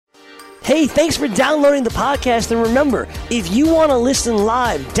Hey, thanks for downloading the podcast, and remember, if you want to listen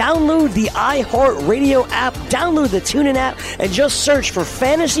live, download the iHeartRadio app, download the TuneIn app, and just search for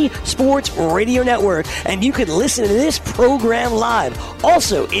Fantasy Sports Radio Network, and you can listen to this program live.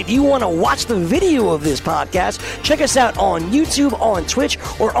 Also, if you want to watch the video of this podcast, check us out on YouTube, on Twitch,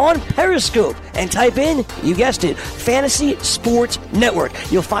 or on Periscope, and type in, you guessed it, Fantasy Sports Network.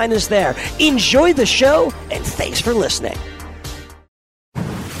 You'll find us there. Enjoy the show, and thanks for listening.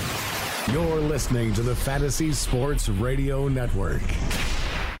 You're listening to the Fantasy Sports Radio Network.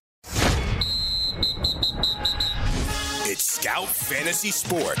 It's Scout Fantasy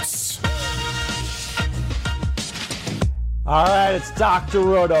Sports. All right, it's Dr.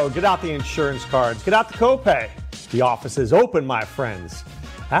 Roto. Get out the insurance cards. Get out the copay. The office is open, my friends.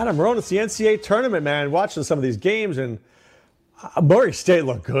 Adam Rowan, it's the NCAA tournament, man. Watching some of these games, and Murray State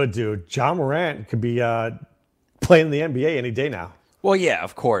looked good, dude. John Morant could be playing in the NBA any day now. Well, yeah,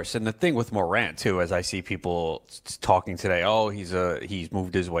 of course. And the thing with Morant, too, as I see people talking today, he's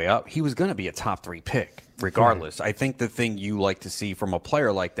moved his way up. He was going to be a top 3 pick, regardless. I think the thing you like to see from a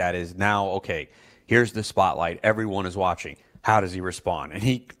player like that is now, okay, here's the spotlight. Everyone is watching. How does he respond? And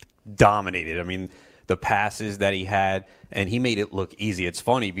he dominated. I mean, the passes that he had, and he made it look easy. It's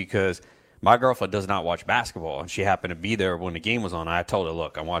funny because my girlfriend does not watch basketball, and she happened to be there when the game was on. I told her,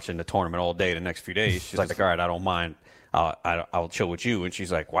 look, I'm watching the tournament all day the next few days. She's like, all right, I don't mind. I'll chill with you. And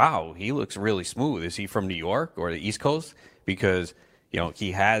she's like, wow, he looks really smooth. Is he from New York or the East Coast? Because,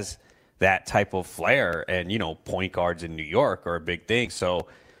 he has that type of flair, and, point guards in New York are a big thing. So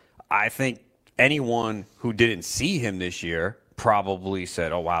I think anyone who didn't see him this year probably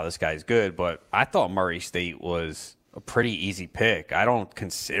said, oh, wow, this guy's good. But I thought Murray State was a pretty easy pick. I don't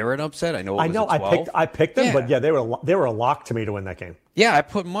consider it upset. I know it was a 12. I picked them, but yeah, they were a lock to me to win that game. Yeah, I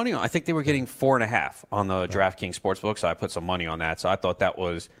put money on. I think they were getting 4.5 on the DraftKings Sportsbook, so I put some money on that. So I thought that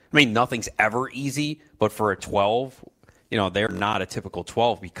was. I mean, nothing's ever easy, but for a 12, they're not a typical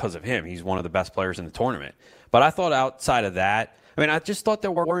 12 because of him. He's one of the best players in the tournament. But I thought outside of that, I just thought there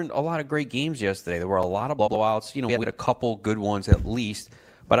weren't a lot of great games yesterday. There were a lot of blowouts. We had a couple good ones at least.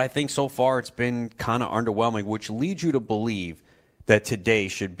 But I think so far it's been kind of underwhelming, which leads you to believe that today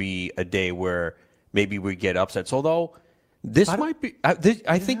should be a day where maybe we get upsets. Although this might be, I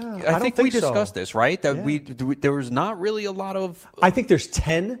think we discussed this, right? That there was not really a lot of. I think there's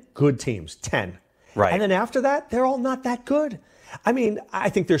 10 good teams, 10, right? And then after that, they're all not that good. I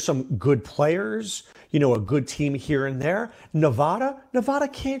think there's some good players. A good team here and there. Nevada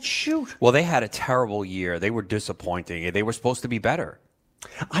can't shoot. Well, they had a terrible year. They were disappointing. They were supposed to be better.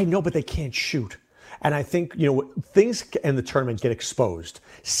 I know, but they can't shoot. And I think, things in the tournament get exposed.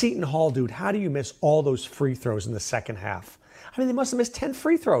 Seton Hall, dude, how do you miss all those free throws in the second half? They must have missed 10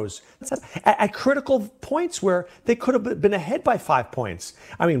 free throws at critical points where they could have been ahead by 5 points.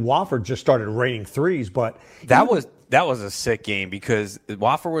 Wofford just started raining threes, but that was a sick game because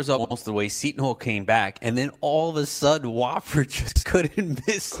Wofford was up most of the way. Seton Hall came back, and then all of a sudden, Wofford just couldn't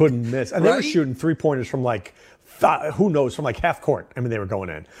miss. And they were shooting 3-pointers from who knows, from half court. They were going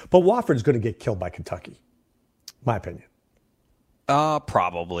in. But Wofford's going to get killed by Kentucky, my opinion.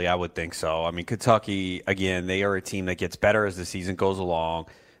 Probably, I would think so. Kentucky, again, they are a team that gets better as the season goes along.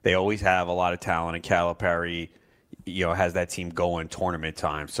 They always have a lot of talent, and Calipari, has that team going tournament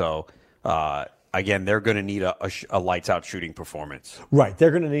time. So, again, they're going to need a lights-out shooting performance. Right.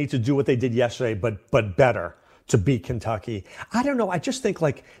 They're going to need to do what they did yesterday, but better to beat Kentucky. I don't know. I just think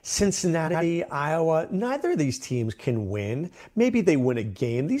Cincinnati, Iowa, neither of these teams can win. Maybe they win a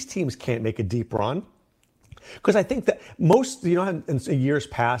game. These teams can't make a deep run. Because I think that most, in years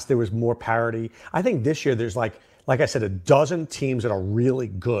past, there was more parity. I think this year there's like I said, a dozen teams that are really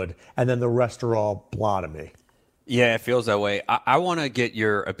good, and then the rest are all blah to me. Yeah, it feels that way. I want to get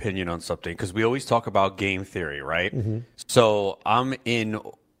your opinion on something because we always talk about game theory, right? Mm-hmm. So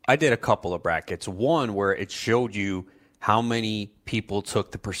I did a couple of brackets. One where it showed you how many people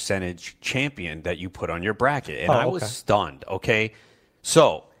took the percentage champion that you put on your bracket. And I was stunned, okay?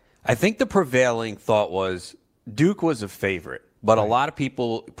 So I think the prevailing thought was Duke was a favorite. But a lot of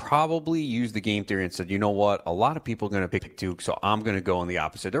people probably used the game theory and said, you know what? A lot of people are going to pick Duke, so I'm going to go in the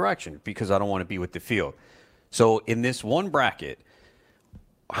opposite direction because I don't want to be with the field. So in this one bracket,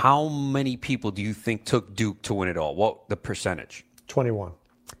 how many people do you think took Duke to win it all? What the percentage? 21.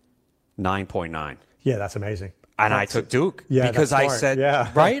 9.9. Yeah, that's amazing. And I took Duke because I said,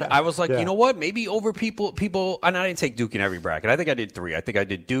 right? I was like, you know what? Maybe over people, and I didn't take Duke in every bracket. I think I did 3. I think I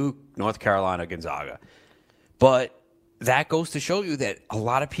did Duke, North Carolina, Gonzaga. But that goes to show you that a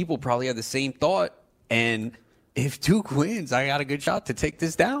lot of people probably have the same thought. And if Duke wins, I got a good shot to take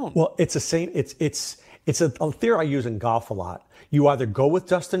this down. Well, it's the same. It's a theory I use in golf a lot. You either go with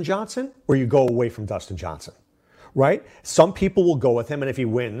Dustin Johnson or you go away from Dustin Johnson, right? Some people will go with him, and if he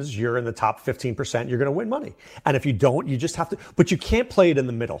wins, you're in the top 15%, you're going to win money. And if you don't, you just have to, but you can't play it in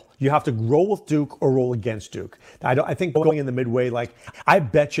the middle. You have to roll with Duke or roll against Duke. I think going in the midway, like, I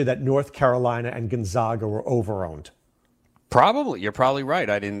bet you that North Carolina and Gonzaga were overowned. Probably. You're probably right.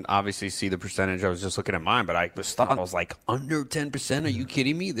 I didn't obviously see the percentage. I was just looking at mine, but I was like, under 10%? Are you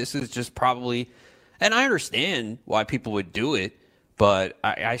kidding me? This is just probably, and I understand why people would do it, but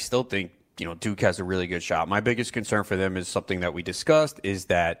I still think, Duke has a really good shot. My biggest concern for them is something that we discussed, is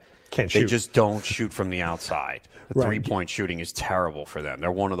that they just don't shoot from the outside. The three-point shooting is terrible for them.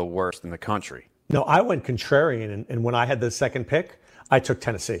 They're one of the worst in the country. No, I went contrarian, and when I had the second pick, I took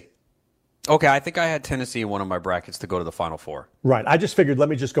Tennessee. Okay, I think I had Tennessee in one of my brackets to go to the Final Four. Right. I just figured, let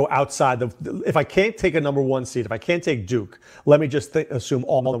me just go outside. If I can't take a number one seed, if I can't take Duke, let me just assume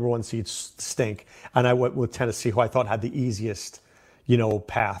all number one seeds stink. And I went with Tennessee, who I thought had the easiest,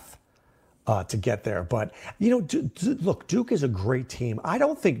 path to get there. But, look, Duke is a great team. I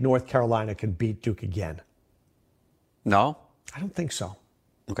don't think North Carolina can beat Duke again. No? I don't think so.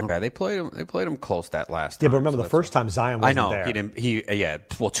 Okay, they played him close that last time. Yeah, but remember the first time Zion wasn't there. I know, he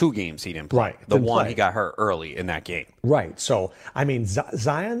didn't. 2 games he didn't play. Right, the one he got hurt early in that game. Right. So, I mean,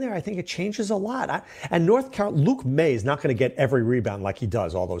 Zion there, I think it changes a lot. And North Carolina, Luke May is not going to get every rebound like he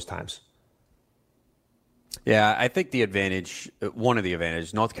does all those times. Yeah, I think one of the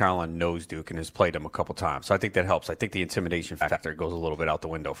advantages, North Carolina knows Duke and has played him a couple times. So I think that helps. I think the intimidation factor goes a little bit out the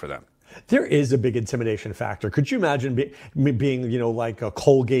window for them. There is a big intimidation factor. Could you imagine being, like a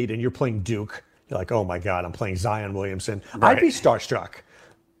Colgate and you're playing Duke? You're like, oh my God, I'm playing Zion Williamson. Right. I'd be starstruck.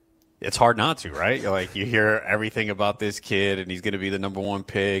 It's hard not to, right? You hear everything about this kid, and he's going to be the number one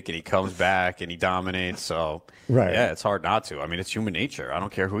pick, and he comes back and he dominates. So, yeah, it's hard not to. I mean, it's human nature. I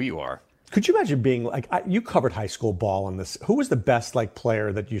don't care who you are. Could you imagine being you covered high school ball on this? Who was the best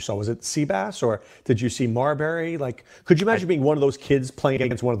player that you saw? Was it Seabass, or did you see Marbury? Could you imagine being one of those kids playing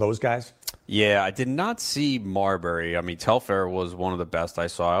against one of those guys? Yeah, I did not see Marbury. I mean, Telfair was one of the best I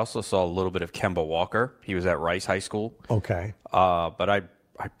saw. I also saw a little bit of Kemba Walker. He was at Rice High School. Okay. But I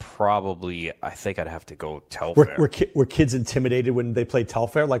think I'd have to go Telfair. Were kids intimidated when they played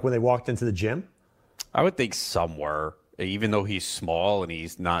Telfair, like when they walked into the gym? I would think some were. Even though he's small and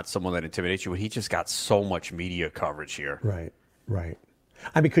he's not someone that intimidates you, he just got so much media coverage here. Right.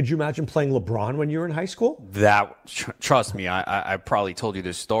 I mean, could you imagine playing LeBron when you were in high school? Trust me, I probably told you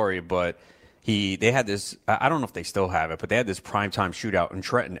this story, but they had this, I don't know if they still have it, but they had this primetime shootout in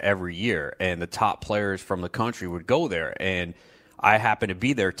Trenton every year, and the top players from the country would go there. And I happened to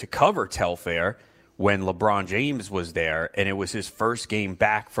be there to cover Telfair when LeBron James was there, and it was his first game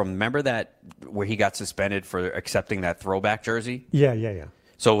back from, remember that where he got suspended for accepting that throwback jersey? Yeah.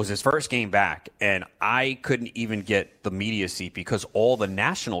 So it was his first game back, and I couldn't even get the media seat because all the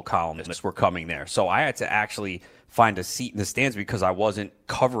national columnists were coming there. So I had to actually find a seat in the stands because I wasn't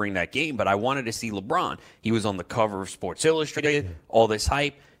covering that game, but I wanted to see LeBron. He was on the cover of Sports Illustrated, all this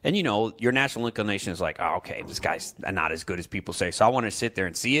hype. And, your national inclination is like, oh, okay, this guy's not as good as people say. So I wanted to sit there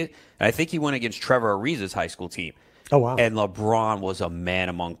and see it. And I think he went against Trevor Ariza's high school team. Oh, wow. And LeBron was a man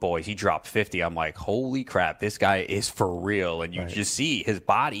among boys. He dropped 50. I'm like, holy crap, this guy is for real. And you just see his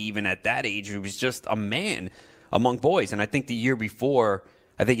body, even at that age, he was just a man among boys. And I think the year before,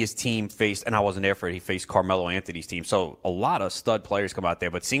 I think his team faced, and I wasn't there for it, he faced Carmelo Anthony's team. So a lot of stud players come out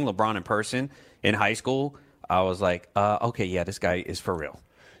there. But seeing LeBron in person in high school, I was like, okay, yeah, this guy is for real.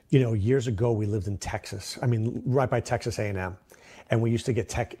 Years ago, we lived in Texas. I mean, right by Texas A&M. And we used to get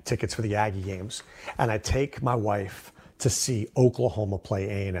tickets for the Aggie games. And I'd take my wife to see Oklahoma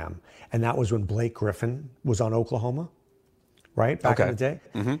play A&M. And that was when Blake Griffin was on Oklahoma, right? Back in the day.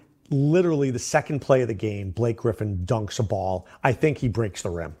 Mm-hmm. Literally the second play of the game, Blake Griffin dunks a ball. I think he breaks the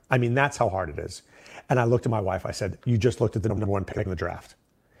rim. I mean, that's how hard it is. And I looked at my wife. I said, you just looked at the number one pick in the draft.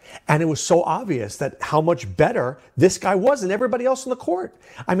 And it was so obvious that how much better this guy was than everybody else on the court.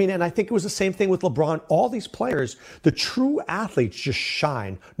 I mean, and I think it was the same thing with LeBron. All these players, the true athletes just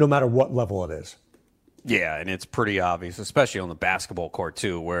shine no matter what level it is. Yeah, and it's pretty obvious, especially on the basketball court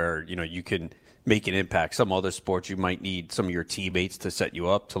too, where, you can make an impact. Some other sports, you might need some of your teammates to set you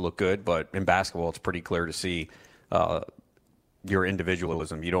up to look good. But in basketball, it's pretty clear to see your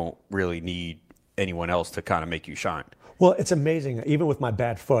individualism. You don't really need anyone else to kind of make you shine. Well, it's amazing. Even with my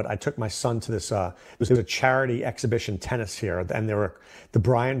bad foot, I took my son to this. It was a charity exhibition tennis here, and there were the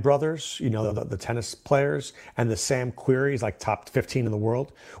Bryan brothers, the tennis players, and the Sam Querrey's, like top 15 in the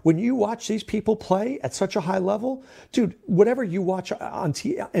world. When you watch these people play at such a high level, dude, whatever you watch on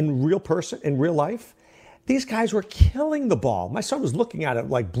in real life, these guys were killing the ball. My son was looking at it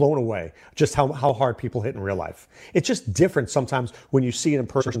like blown away, just how hard people hit in real life. It's just different sometimes when you see it in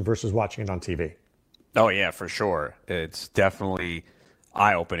person versus watching it on TV. Oh, yeah, for sure. It's definitely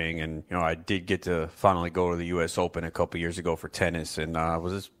eye-opening. And, I did get to finally go to the U.S. Open a couple years ago for tennis, and I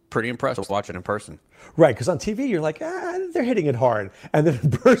was pretty impressed watching in person. Right, because on TV you're like, they're hitting it hard, and then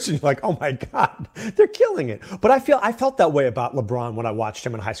in person you're like, oh my God, they're killing it. But I felt that way about LeBron when I watched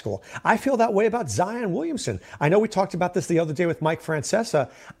him in high school. I feel that way about Zion Williamson. I know we talked about this the other day with Mike Francesa.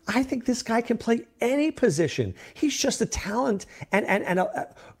 I think this guy can play any position. He's just a talent, and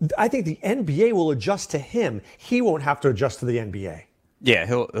I think the NBA will adjust to him. He won't have to adjust to the NBA. Yeah,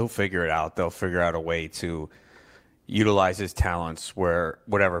 he'll figure it out. They'll figure out a way to utilize his talents where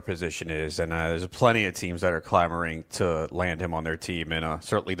whatever position is, and there's plenty of teams that are clamoring to land him on their team, and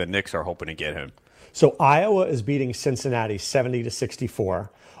certainly the Knicks are hoping to get him. So Iowa is beating Cincinnati 70-64.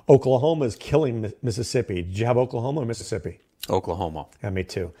 Oklahoma is killing Mississippi. Did you have Oklahoma or Mississippi? Oklahoma. Yeah, me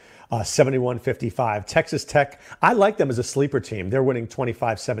too. 71-55. Texas Tech, I like them as a sleeper team. They're winning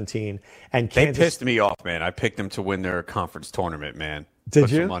 25-17. And Kansas... They pissed me off, man. I picked them to win their conference tournament, man. Did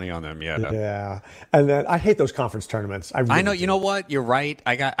Put you? some money on them, yeah. Yeah, and then I hate those conference tournaments. I know. You know what? You're right.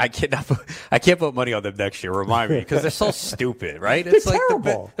 I can't put money on them next year. Remind me, because they're so stupid, right? It's they're like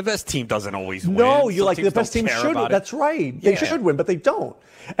terrible. The best team doesn't always win. No, you're Some like teams the best don't team care should. about it. That's right. They should win, but they don't.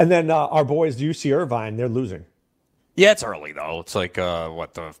 And then our boys, UC Irvine, they're losing. Yeah, it's early though. It's like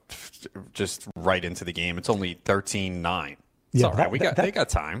just right into the game. It's only 13-9. It's all right. They got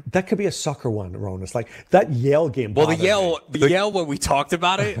time. That could be a sucker one, Ron. It's like that Yale game. Well, the Yale when we talked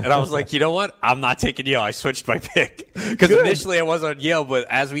about it, and I was like, you know what? I'm not taking Yale. I switched my pick because initially I was on Yale, but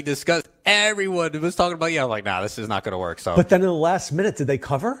as we discussed, everyone was talking about Yale. I'm like, nah, this is not going to work. So, but then in the last minute, did they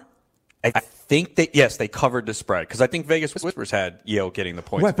cover? I think they covered the spread because I think Vegas Whispers had Yale getting the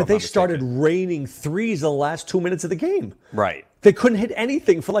points. Right, but they started raining threes the last 2 minutes of the game. Right. They couldn't hit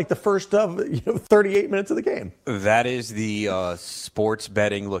anything for like the first 38 minutes of the game. That is the sports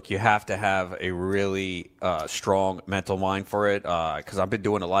betting. Look, you have to have a really strong mental mind for it because I've been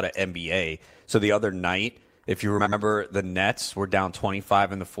doing a lot of NBA. So the other night, if you remember, the Nets were down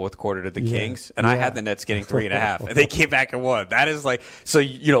 25 in the fourth quarter to the Kings, and I had the Nets getting 3.5, and they came back and won. That is like, so,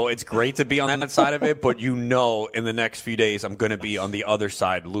 it's great to be on that side of it, but in the next few days, I'm going to be on the other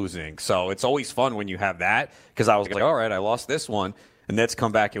side losing. So it's always fun when you have that, because I was like, all right, I lost this one, and Nets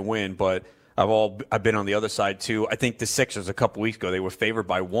come back and win, but I've been on the other side too. I think the Sixers a couple weeks ago, they were favored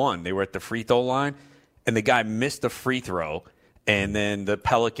by 1. They were at the free throw line, and the guy missed a free throw. And then the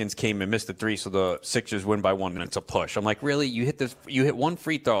Pelicans came and missed the 3, so the Sixers win by 1, and it's a push. I'm like, really? You hit one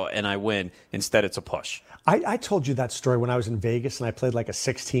free throw, and I win. Instead, it's a push. I told you that story when I was in Vegas, and I played like a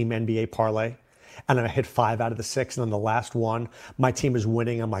 6-team NBA parlay, and I hit 5 out of the 6, and then the last one, my team is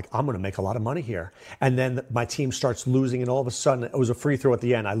winning. I'm like, I'm going to make a lot of money here. And then my team starts losing, and all of a sudden, it was a free throw at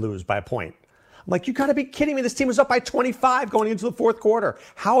the end. I lose by a point. I'm like, you got to be kidding me. This team was up by 25 going into the fourth quarter.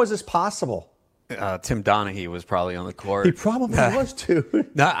 How is this possible? Tim Donaghy was probably on the court. He probably was too.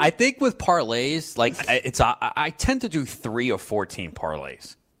 No, I think with parlays, like I tend to do 3 or 4 team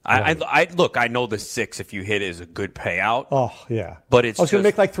parlays. Right. I know the 6 if you hit is a good payout. Oh yeah, but I was going to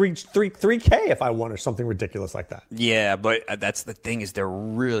make like 3K if I won or something ridiculous like that. Yeah, but that's the thing is they're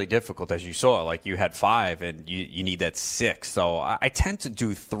really difficult as you saw. Like you had 5 and you need that 6. So I tend to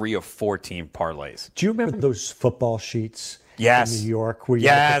do 3 or 4 team parlays. Do you remember those football sheets? Yes. In New York, where you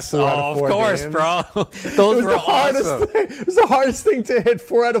yes, of course, games. Bro. Those were awesome. It was the hardest thing to hit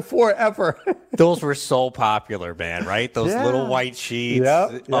 4 out of 4 ever. Those were so popular, man. Right? Those little white sheets.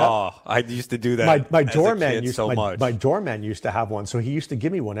 Yep. Oh, I used to do that. My doorman used much. My doorman used to have one, so he used to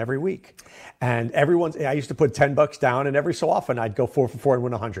give me one every week. And I used to put $10 down, and every so often I'd go 4 for 4 and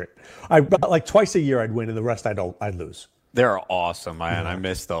win 100. Like twice a year I'd win, and the rest I'd lose. They're awesome, man. I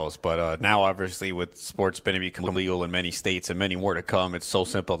miss those. But now, obviously, with sports betting becoming legal in many states and many more to come, it's so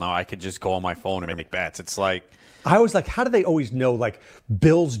simple now. I could just go on my phone and make bets. It's like I was like, how do they always know like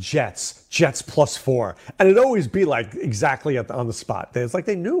Bills Jets +4, and it'd always be like exactly on the spot. It's like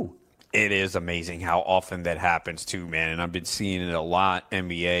they knew. It is amazing how often that happens too, man. And I've been seeing it a lot.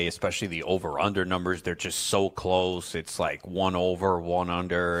 NBA, especially the over/under numbers, they're just so close. It's like 1 over, 1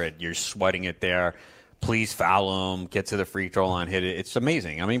 under, and you're sweating it there. Please foul them, get to the free throw line, hit it. It's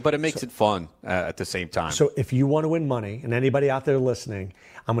amazing. I mean, but it makes it fun at the same time. So if you want to win money, and anybody out there listening,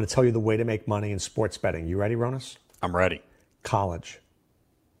 I'm going to tell you the way to make money in sports betting. You ready, Ronas? I'm ready. College.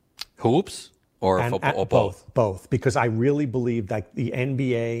 Hoops or football? Or both? Both. Because I really believe that the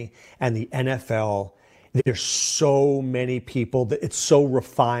NBA and the NFL, there's so many people that it's so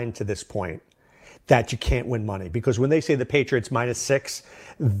refined to this point that you can't win money. Because when they say the Patriots -6,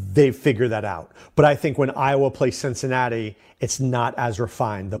 they figure that out. But I think when Iowa plays Cincinnati, it's not as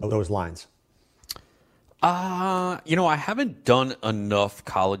refined, those lines. I haven't done enough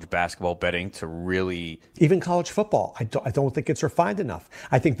college basketball betting to really... Even college football, I don't think it's refined enough.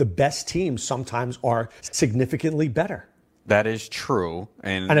 I think the best teams sometimes are significantly better. That is true.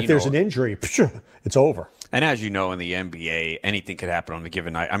 And if there's an injury, it's over. And as you know, in the NBA, anything could happen on a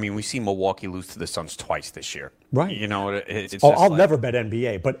given night. I mean, we see Milwaukee lose to the Suns twice this year. Right. It's I'll never bet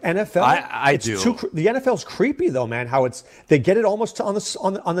NBA, but NFL. I do. The NFL's creepy though, man. How they get it almost on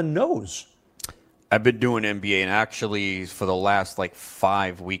the nose. I've been doing NBA, and actually for the last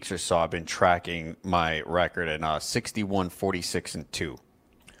 5 weeks or so, I've been tracking my record at 61-46-2.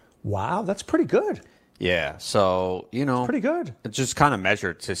 Wow, that's pretty good. Yeah, so, pretty good. It's just kind of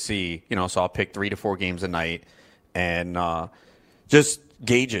measured to see, so I'll pick 3 to 4 games a night and just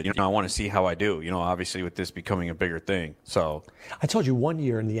gauge it. I want to see how I do, obviously with this becoming a bigger thing. So I told you one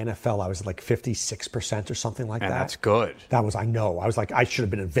year in the NFL, I was 56% or something like that. And that's good. I was I should have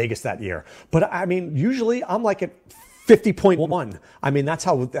been in Vegas that year. But I mean, usually I'm at 50.1. I mean, that's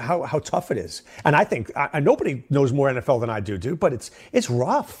how tough it is. And I think nobody knows more NFL than I do, but it's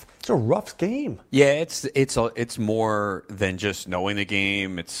rough. It's a rough game. Yeah, it's more than just knowing the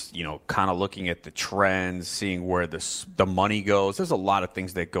game. It's, kind of looking at the trends, seeing where the money goes. There's a lot of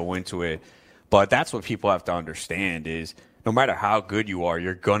things that go into it. But that's what people have to understand is no matter how good you are,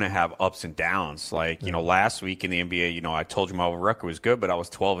 you're going to have ups and downs. Last week in the NBA, I told you my record was good, but I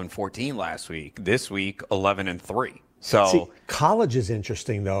was 12-14 last week. This week, 11-3. So see, college is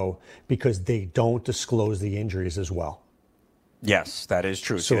interesting, though, because they don't disclose the injuries as well. Yes, that is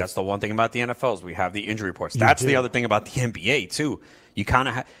true. So, see, that's the one thing about the NFL is we have the injury reports. That's the other thing about the NBA, too. You kind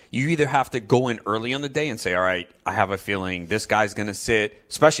of you either have to go in early on the day and say, all right, I have a feeling this guy's going to sit,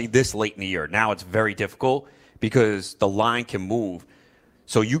 especially this late in the year. Now it's very difficult because the line can move.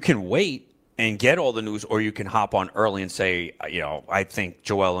 So you can wait and get all the news, or you can hop on early and say, I think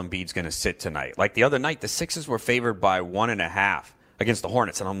Joel Embiid's going to sit tonight. Like the other night, the Sixers were favored by 1.5 against the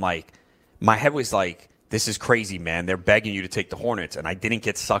Hornets. And I'm like, my head was like, this is crazy, man. They're begging you to take the Hornets. And I didn't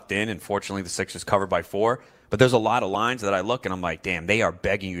get sucked in. And fortunately, the Sixers covered by 4. But there's a lot of lines that I look and I'm like, damn, they are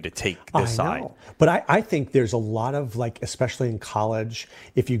begging you to take this side. But I think there's a lot of especially in college,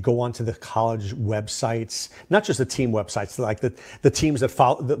 if you go onto the college websites, not just the team websites, like the teams that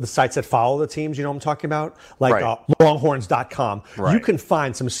follow, the sites that follow the teams, you know what I'm talking about? Longhorns.com. Right. You can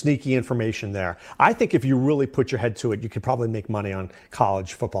find some sneaky information there. I think if you really put your head to it, you could probably make money on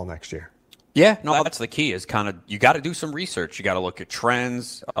college football next year. Yeah, no, that's the key is kind of you got to do some research. You got to look at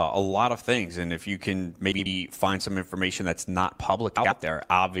trends, a lot of things. And if you can maybe find some information that's not public out there,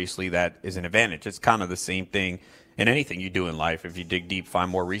 obviously that is an advantage. It's kind of the same thing in anything you do in life. If you dig deep, find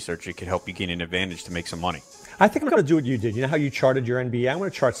more research, it can help you gain an advantage to make some money. I think I'm going to do what you did. You know how you charted your NBA? I'm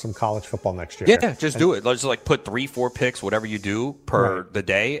going to chart some college football next year. Yeah, just do it. Let's just put 3-4 picks, whatever you do per the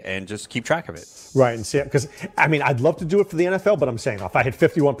day, and just keep track of it. Right, and see it. Because, I mean, I'd love to do it for the NFL, but I'm saying if I hit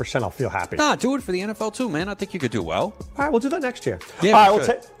 51%, I'll feel happy. Nah, do it for the NFL too, man. I think you could do well. All right, we'll do that next year. Yeah, all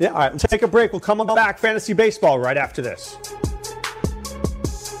right, we'll take a break. We'll come back. Fantasy baseball right after this.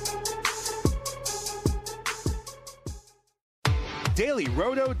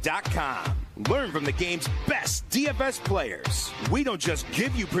 DailyRoto.com. Learn from the game's best DFS players. We don't just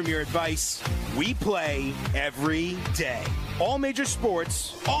give you premier advice, we play every day. All major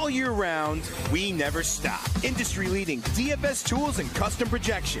sports, all year round, we never stop. Industry-leading DFS tools and custom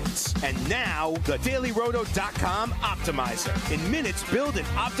projections. And now, the DailyRoto.com Optimizer. In minutes, build and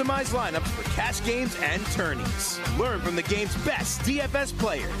optimize lineups for cash games and tourneys. Learn from the game's best DFS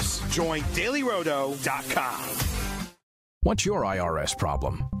players. Join DailyRoto.com. What's your IRS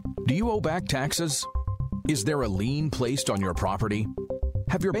problem? Do you owe back taxes? Is there a lien placed on your property?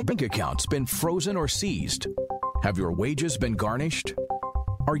 Have your bank accounts been frozen or seized? Have your wages been garnished?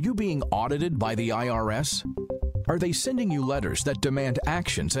 Are you being audited by the IRS? Are they sending you letters that demand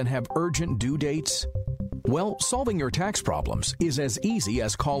actions and have urgent due dates? Well, solving your tax problems is as easy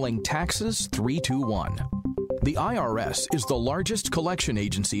as calling Taxes 321. The IRS is the largest collection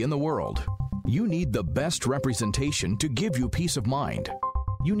agency in the world. You need the best representation to give you peace of mind.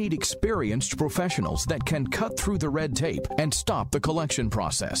 You need experienced professionals that can cut through the red tape and stop the collection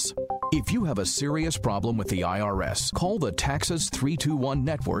process. If you have a serious problem with the IRS, call the Taxes 321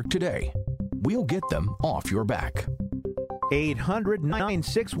 network today. We'll get them off your back.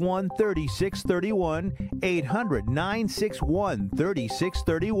 800-961-3631,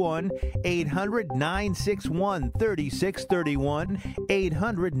 800-961-3631, 800-961-3631,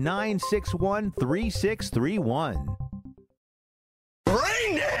 800-961-3631.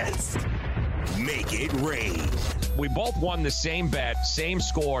 Brain Dance! Made Make it rain. We both won the same bet, same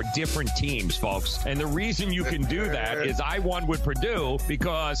score, different teams, folks. And the reason you can do that is I won with Purdue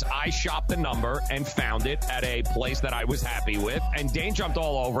because I shopped the number and found it at a place that I was happy with. And Dane jumped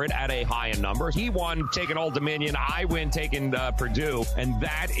all over it at a higher number. He won taking Old Dominion. I win taking Purdue. And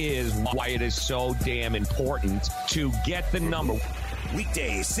that is why it is so damn important to get the number.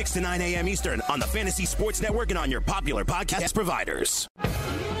 Weekdays, 6 to 9 a.m. Eastern on the Fantasy Sports Network and on your popular podcast providers.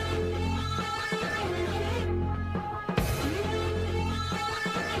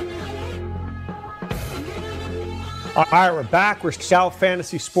 All right, we're back. We're Scout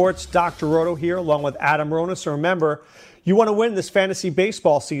Fantasy Sports. Dr. Roto here, along with Adam Ronis. So remember, you want to win this fantasy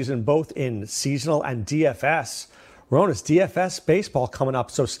baseball season, both in seasonal and DFS. Ronis, DFS baseball coming up.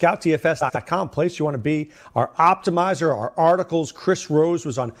 So scoutdfs.com, place you want to be. Our optimizer, our articles. Chris Rose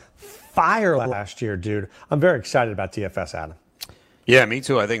was on fire last year, dude. I'm very excited about DFS, Adam. Yeah, me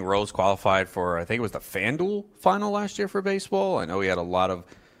too. I think Rose qualified for, I think it was the FanDuel final last year for baseball. I know he had a lot of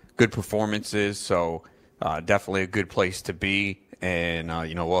good performances, so definitely a good place to be. And,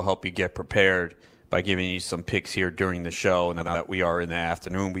 we'll help you get prepared by giving you some picks here during the show. And now that we are in the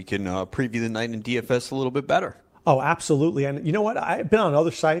afternoon, we can preview the night in DFS a little bit better. Oh, absolutely. And you know what? I've been on other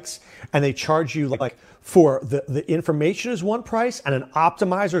sites, and they charge you like for the information is one price and an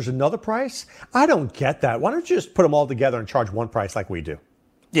optimizer is another price. I don't get that. Why don't you just put them all together and charge one price like we do?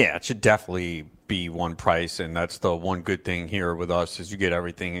 Yeah, it should definitely be one price, and that's the one good thing here with us is you get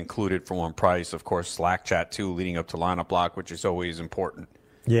everything included for one price. Of course, Slack chat too, leading up to lineup block, which is always important.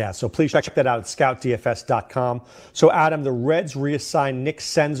 Yeah, so please check that out at scoutdfs.com. So, Adam, the Reds reassigned Nick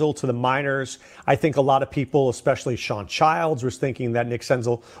Senzel to the minors. I think a lot of people, especially Sean Childs, was thinking that Nick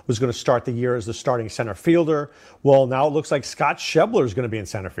Senzel was going to start the year as the starting center fielder. Well, now it looks like Scott Schebler is going to be in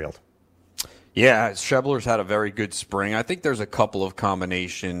center field. Yeah, Schebler's had a very good spring. I think there's a couple of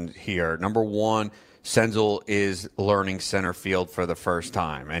combinations here. Number one, Senzel is learning center field for the first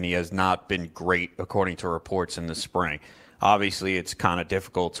time, and he has not been great according to reports in the spring. Obviously, it's kind of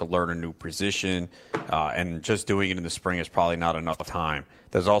difficult to learn a new position, and just doing it in the spring is probably not enough time.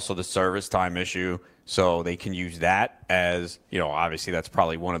 There's also the service time issue, so they can use that as, obviously that's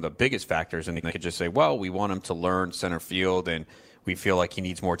probably one of the biggest factors, and they could just say, well, we want him to learn center field, and we feel like he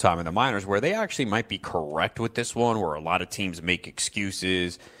needs more time in the minors, where they actually might be correct with this one, where a lot of teams make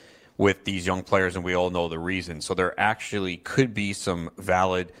excuses with these young players, and we all know the reason. So there actually could be some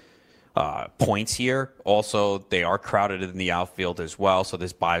valid points here. Also, they are crowded in the outfield as well, so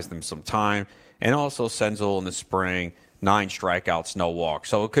this buys them some time. And also, Senzel in the spring, 9 strikeouts, no walks.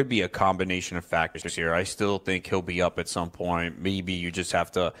 So it could be a combination of factors here. I still think he'll be up at some point. Maybe you just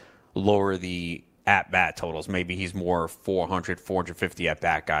have to lower the at-bat totals. Maybe he's more 400, 450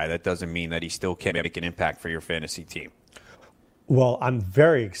 at-bat guy. That doesn't mean that he still can't make an impact for your fantasy team. Well, I'm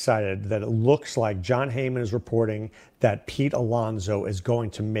very excited that it looks like John Heyman is reporting that Pete Alonso is going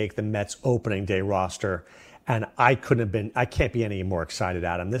to make the Mets opening day roster. And I can't be any more excited,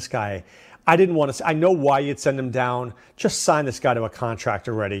 Adam. This guy, I didn't want to, I know why you'd send him down. Just sign this guy to a contract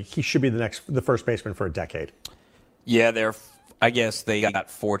already. He should be the first baseman for a decade. Yeah, I guess they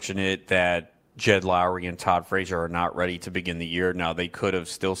got fortunate that Jed Lowry and Todd Frazier are not ready to begin the year. Now, they could have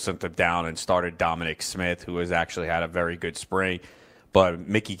still sent them down and started Dominic Smith, who has actually had a very good spring. But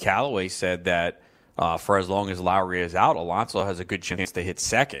Mickey Callaway said that for as long as Lowry is out, Alonso has a good chance to hit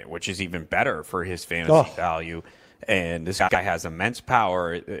second, which is even better for his fantasy value. And this guy has immense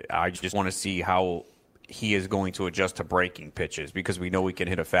power. I just want to see how he is going to adjust to breaking pitches, because we know he can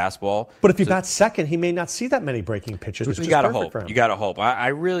hit a fastball. But if he bats second, he may not see that many breaking pitches, which is perfect for him. You got to hope. I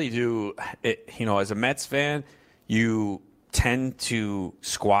really do. As a Mets fan, you tend to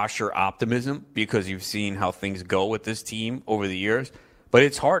squash your optimism because you've seen how things go with this team over the years. But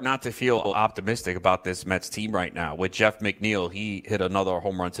it's hard not to feel optimistic about this Mets team right now. With Jeff McNeil, he hit another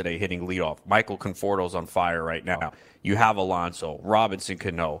home run today hitting leadoff. Michael Conforto's on fire right now. You have Alonso, Robinson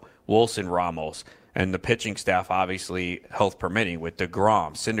Cano, Wilson Ramos. And the pitching staff, obviously, health permitting, with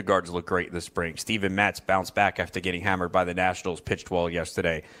DeGrom. Syndergaard's looked great in the spring. Steven Matz bounced back after getting hammered by the Nationals, pitched well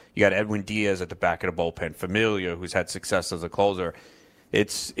yesterday. You got Edwin Diaz at the back of the bullpen. Familia, who's had success as a closer.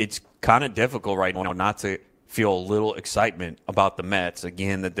 It's kind of difficult right now not to feel a little excitement about the Mets.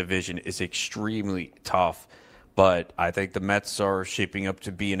 Again, the division is extremely tough. But I think the Mets are shaping up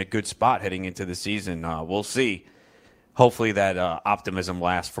to be in a good spot heading into the season. We'll see. Hopefully that optimism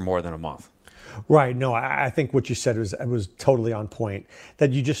lasts for more than a month. Right. No, I think what you said was totally on point.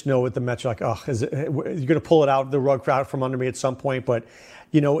 That you just know with the Mets, you're like, you're going to pull it out, the rug out from under me at some point. But,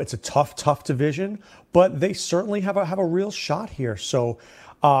 it's a tough division. But they certainly have a real shot here. So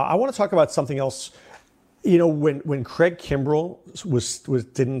I want to talk about something else. You know, when Craig Kimbrell was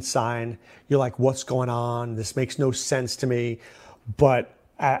didn't sign, you're like, what's going on? This makes no sense to me. But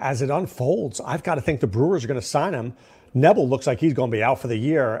as it unfolds, I've got to think the Brewers are going to sign him. Neville looks like he's going to be out for the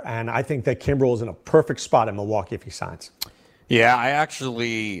year, and I think that Kimbrell is in a perfect spot in Milwaukee if he signs. Yeah, I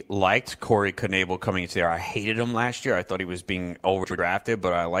actually liked Corey Knebel coming into there. I hated him last year. I thought he was being overdrafted,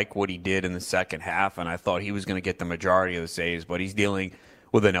 but I like what he did in the second half, and I thought he was going to get the majority of the saves, but he's dealing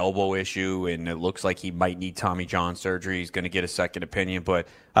with an elbow issue, and it looks like he might need Tommy John surgery. He's going to get a second opinion, but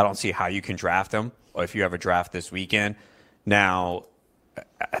I don't see how you can draft him if you have a draft this weekend. Now,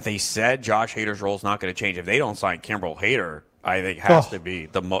 they said Josh Hader's role is not going to change. If they don't sign Kimbrell, Hader, I think, has to be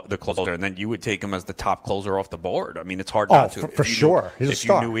the closer, and then you would take him as the top closer off the board. I mean, it's hard not to. For sure. He's a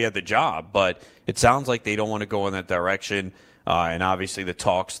star. You knew he had the job, but it sounds like they don't want to go in that direction. And obviously the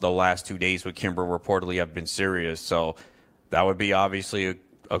talks the last 2 days with Kimbrell reportedly have been serious, so that would be obviously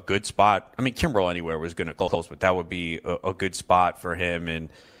a good spot. I mean, Kimbrell anywhere was going to go close, but that would be a good spot for him. And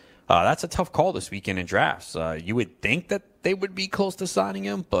that's a tough call this weekend in drafts. You would think that they would be close to signing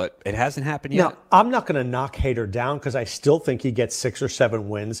him, but it hasn't happened yet. Now, I'm not going to knock Hader down because I still think he gets 6 or 7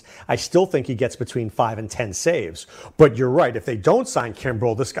 wins. I still think he gets between 5 and 10 saves. But you're right. If they don't sign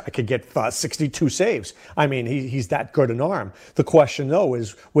Kimbrell, this guy could get 62 saves. I mean, he's that good an arm. The question, though,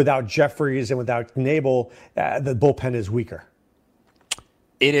 is without Jeffries and without Knebel, the bullpen is weaker.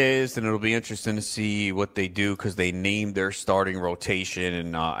 It is, and it'll be interesting to see what they do because they named their starting rotation,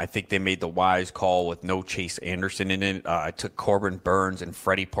 and I think they made the wise call with no Chase Anderson in it. I took Corbin Burns and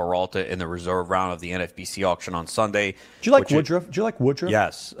Freddie Peralta in the reserve round of the NFBC auction on Sunday. Do you like Woodruff? Do you like Woodruff?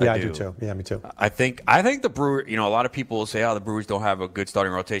 Yes, I do too. Yeah, me too. I think the Brewers, a lot of people will say, the Brewers don't have a good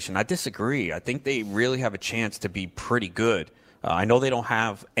starting rotation. I disagree. I think they really have a chance to be pretty good. I know they don't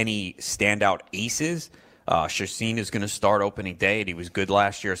have any standout aces. Chacin is going to start opening day, and he was good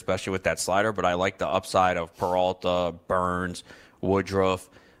last year, especially with that slider. But I like the upside of Peralta, Burns, Woodruff.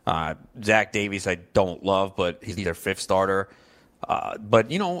 Zach Davies I don't love, but he's their 5th starter. But,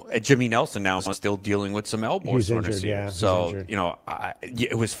 Jimmy Nelson now is still dealing with some elbow soreness. Yeah, so,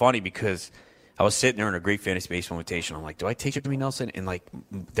 it was funny because I was sitting there in a great fantasy baseball invitation. I'm like, do I take Jimmy Nelson? And,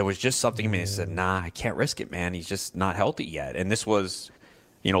 there was just something in me that said, nah, I can't risk it, man. He's just not healthy yet. And this was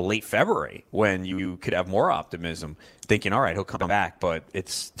late February when you could have more optimism, thinking, all right, he'll come back, but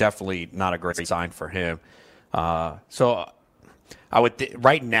it's definitely not a great sign for him. So I would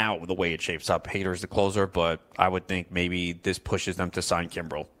right now, the way it shapes up, Hader's the closer, but I would think maybe this pushes them to sign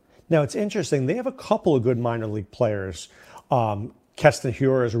Kimbrell. Now, it's interesting. They have a couple of good minor league players. Keston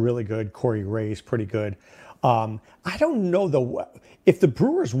Hiura is really good. Corey Ray is pretty good. I don't know, though, if the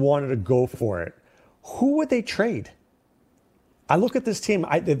Brewers wanted to go for it, who would they trade? I look at this team,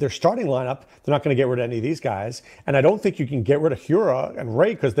 their starting lineup, they're not going to get rid of any of these guys. And I don't think you can get rid of Hiura and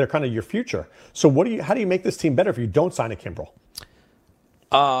Ray because they're kind of your future. So how do you make this team better if you don't sign a Kimbrell?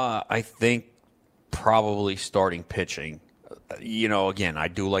 I think probably starting pitching. Again, I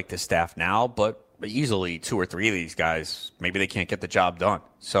do like the staff now, but easily 2 or 3 of these guys, maybe they can't get the job done.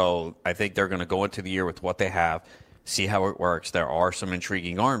 So I think they're going to go into the year with what they have, see how it works. There are some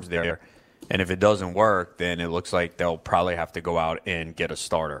intriguing arms there. And if it doesn't work, then it looks like they'll probably have to go out and get a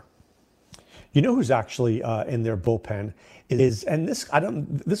starter. You know who's actually in their bullpen is, and this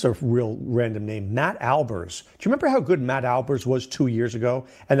is a real random name, Matt Albers. Do you remember how good Matt Albers was 2 years ago?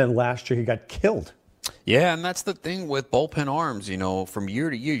 And then last year he got killed. Yeah, and that's the thing with bullpen arms. From year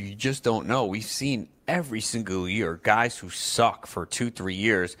to year, you just don't know. We've seen every single year guys who suck for 2-3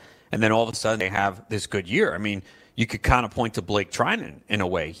 years, and then all of a sudden they have this good year. I mean, you could kind of point to Blake Treinen in a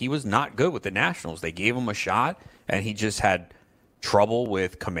way. He was not good with the Nationals. They gave him a shot, and he just had trouble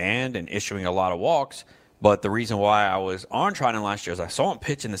with command and issuing a lot of walks. But the reason why I was on Treinen last year is I saw him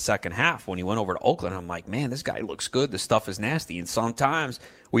pitch in the second half when he went over to Oakland. I'm like, man, this guy looks good. The stuff is nasty. And sometimes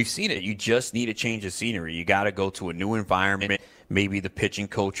we've seen it. You just need a change of scenery. You got to go to a new environment. Maybe the pitching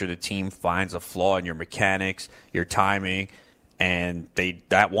coach or the team finds a flaw in your mechanics, your timing, and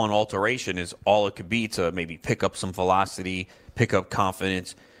that one alteration is all it could be to maybe pick up some velocity, pick up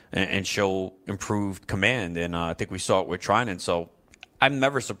confidence, and show improved command. And I think we saw it with Treinen. So I'm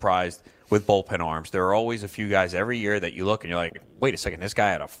never surprised with bullpen arms. There are always a few guys every year that you look and you're like, wait a second, this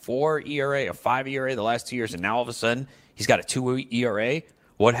guy had a 4 ERA, a 5 ERA the last 2 years, and now all of a sudden he's got a 2 ERA.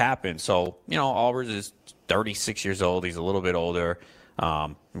 What happened? So, Albers is 36 years old. He's a little bit older.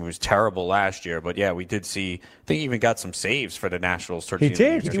 He was terrible last year, but yeah, we did see. I think he even got some saves for the Nationals. He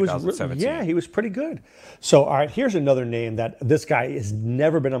did. He was pretty good. So, all right, here's another name that this guy has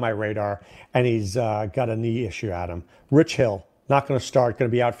never been on my radar, and he's got a knee issue at him. Rich Hill, not going to start, going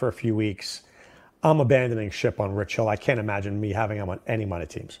to be out for a few weeks. I'm abandoning ship on Rich Hill. I can't imagine me having him on any of my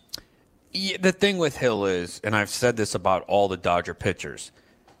teams. Yeah, the thing with Hill is, and I've said this about all the Dodger pitchers,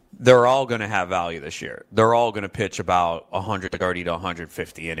 they're all going to have value this year. They're all going to pitch about 130 to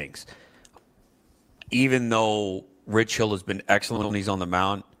 150 innings. Even though Rich Hill has been excellent when he's on the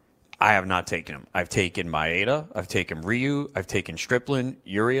mound, I have not taken him. I've taken Maeda, I've taken Ryu, I've taken Stripling,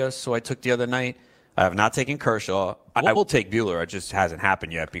 Urias, who I took the other night. I have not taken Kershaw. I will take Buehler. It just hasn't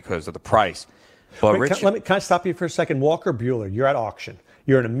happened yet because of the price. But Wait, can I stop you for a second? Walker Buehler, you're at auction.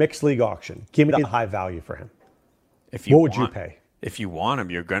 You're in a mixed league auction. Give me the high value for him. What would you pay? If you want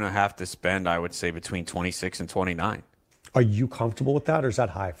him, you're going to have to spend, I would say, between 26 and 29. Are you comfortable with that, or is that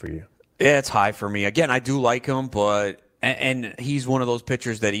high for you? Yeah, it's high for me. Again, I do like him, but and he's one of those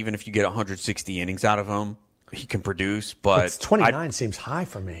pitchers that even if you get 160 innings out of him, he can produce. But 29 seems high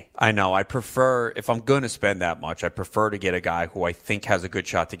for me. I know. I prefer, if I'm going to spend that much, I prefer to get a guy who I think has a good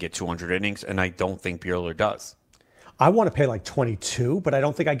shot to get 200 innings, and I don't think Buehler does. I want to pay like 22, but I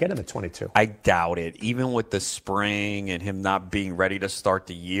don't think I get him at 22. I doubt it. Even with the spring and him not being ready to start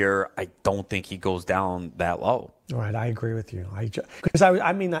the year, I don't think he goes down that low. All right, I agree with you. Because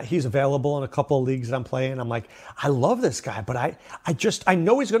I mean that he's available in a couple of leagues that I'm playing. I'm like, I love this guy, but I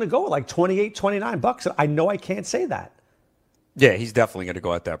know he's going to go at like 28, 29 bucks. I know I can't say that. Yeah, he's definitely going to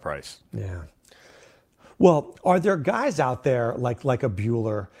go at that price. Yeah. Well, are there guys out there like a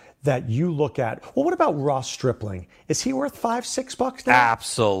Buehler that you look at? Well, what about Ross Stripling? Is he worth $5-6 now?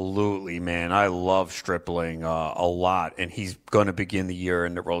 Absolutely, man. I love Stripling a lot, and he's going to begin the year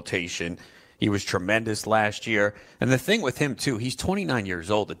in the rotation. He was tremendous last year. And the thing with him, too, he's 29 years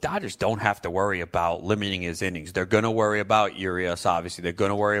old. The Dodgers don't have to worry about limiting his innings. They're going to worry about Urias, obviously. They're going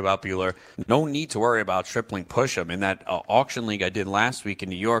to worry about Buehler. No need to worry about Stripling push him. In that auction league I did last week in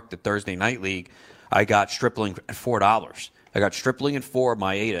New York, the Thursday night league, I got Stripling at $4. I got Stripling at $4,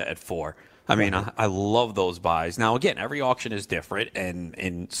 Maeda at $4. I mean, I love those buys. Now, again, every auction is different, and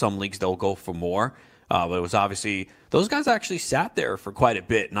in some leagues they'll go for more. But it was obviously, those guys actually sat there for quite a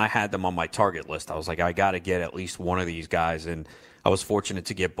bit, and I had them on my target list. I was like, I got to get at least one of these guys, and I was fortunate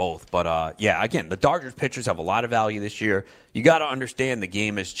to get both. But, yeah, again, the Dodgers pitchers have a lot of value this year. You got to understand the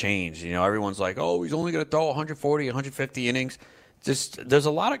game has changed. You know, everyone's like, oh, he's only going to throw 140, 150 innings. Just there's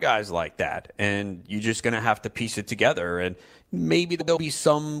a lot of guys like that, and you're just going to have to piece it together. And maybe there'll be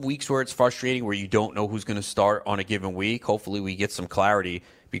some weeks where it's frustrating, where you don't know who's going to start on a given week. Hopefully we get some clarity,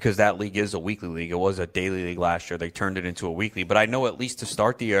 because that league is a weekly league. It was a daily league last year. They turned it into a weekly. But I know at least to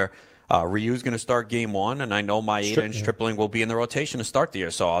start the year, Ryu's going to start game one, and I know Maeda and Stripling will be in the rotation to start the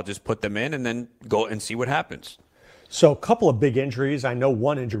year. So I'll just put them in and then go and see what happens. So a couple of big injuries. I know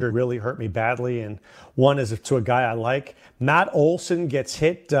one injury really hurt me badly, and one is to a guy I like. Matt Olson gets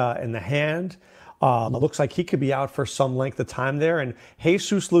hit in the hand. It looks like he could be out for some length of time there. And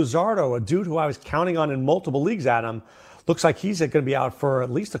Jesus Luzardo, a dude who I was counting on in multiple leagues, Adam, looks like he's going to be out for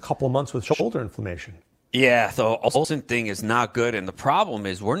at least a couple of months with shoulder inflammation. Yeah, the Olsen thing is not good. And the problem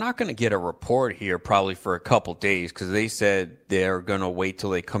is we're not going to get a report here probably for a couple days, because they said they're going to wait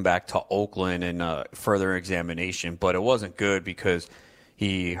till they come back to Oakland and further examination. But it wasn't good because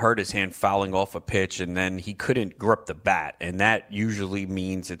he hurt his hand fouling off a pitch, and then he couldn't grip the bat. And that usually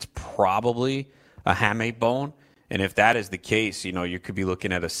means it's probably a hamate bone. And if that is the case, you know, you could be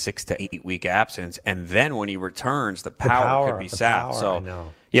looking at a 6 to 8 week absence. And then when he returns, the power could be sapped.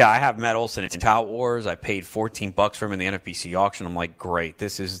 So, yeah, I have Matt Olson in Tout Wars. I paid $14 for him in the NFBC auction. I'm like, great,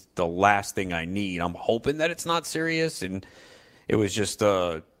 this is the last thing I need. I'm hoping that it's not serious, and it was just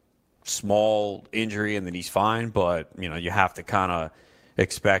a small injury and then he's fine. But, you know, you have to kind of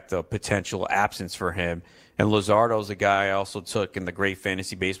expect a potential absence for him. And Luzardo's a guy I also took in the Great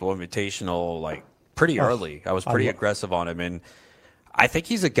Fantasy Baseball Invitational, like, pretty early. I was pretty aggressive on him, and I think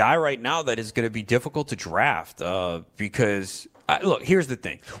he's a guy right now that is going to be difficult to draft because look, here's the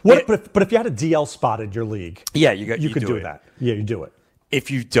thing. But if you had a DL spot in your league, yeah, you could do that. Yeah, you do it.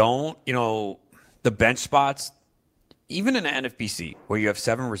 If you don't, you know, the bench spots, even in the NFBC where you have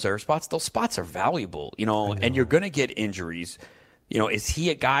 7 reserve spots, those spots are valuable, you know, and you're going to get injuries. You know, is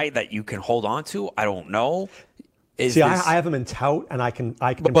he a guy that you can hold on to? I don't know. I have him in Tout, and I can.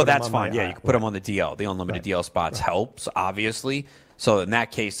 But that's fine. Yeah, you can put him on the DL. The unlimited DL spots helps, obviously. So in that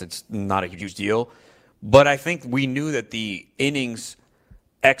case, it's not a huge deal. But I think we knew that the innings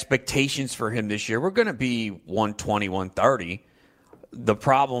expectations for him this year were going to be 120, 130. The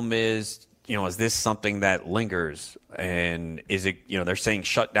problem is, you know, is this something that lingers? And is it, you know, they're saying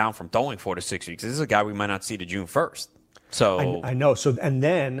shut down from throwing 4 to 6 weeks. This is a guy we might not see to June 1st. So I know. So and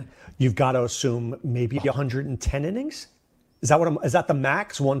then you've got to assume maybe 110 innings. Is that the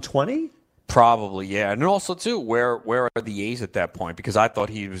max 120? Probably, yeah. And also too, where are the A's at that point? Because I thought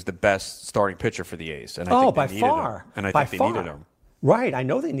he was the best starting pitcher for the A's, and I think by they needed far. him. And I think they needed him. Right, I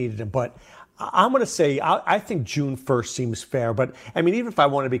know they needed him, but I'm going to say I think June 1st seems fair. But, I mean, even if I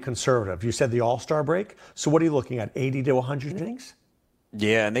want to be conservative, you said the All-Star break. So what are you looking at, 80 to 100 innings?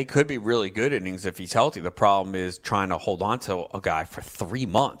 Yeah, and they could be really good innings if he's healthy. The problem is trying to hold on to a guy for 3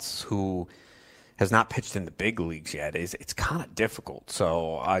 months who has not pitched in the big leagues yet. It's kind of difficult.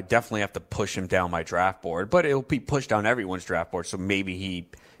 So I definitely have to push him down my draft board. But it'll be pushed down everyone's draft board, so maybe he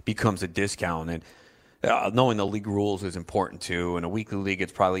becomes a discount. And knowing the league rules is important, too. In a weekly league,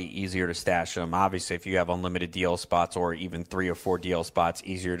 it's probably easier to stash them. Obviously, if you have unlimited DL spots or even 3 or 4 DL spots,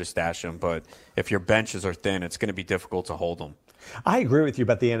 easier to stash them. But if your benches are thin, it's going to be difficult to hold them. I agree with you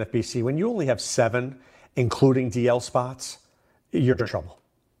about the NFBC. When you only have 7, including DL spots, you're in trouble.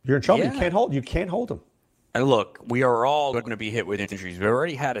 You're in trouble. Yeah. You can't hold them. And look, we are all going to be hit with injuries. We've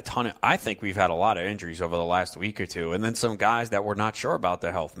already had I think we've had a lot of injuries over the last week or two. And then some guys that we're not sure about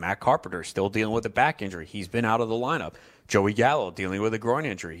their health. Matt Carpenter still dealing with a back injury. He's been out of the lineup. Joey Gallo dealing with a groin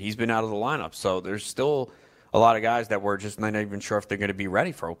injury. He's been out of the lineup. So there's still a lot of guys that we're just not even sure if they're going to be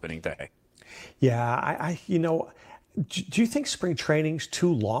ready for opening day. Yeah, do you think spring training's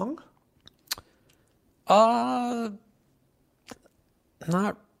too long?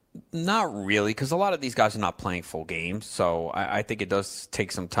 Not really, because a lot of these guys are not playing full games. So I think it does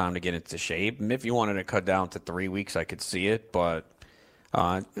take some time to get into shape. And if you wanted to cut down to 3 weeks, I could see it. But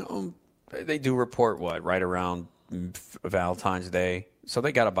they do report right around Valentine's Day. So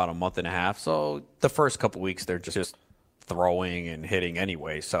they got about a month and a half. So the first couple weeks, they're just throwing and hitting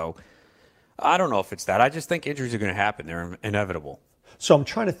anyway. So I don't know if it's that. I just think injuries are going to happen. They're inevitable. So I'm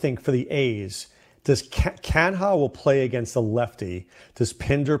trying to think for the A's. Does Canha will play against a lefty? Does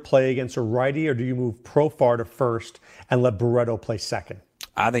Pinder play against a righty? Or do you move Profar to first and let Barreto play second?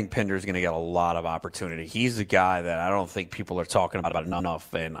 I think Pinder's going to get a lot of opportunity. He's a guy that I don't think people are talking about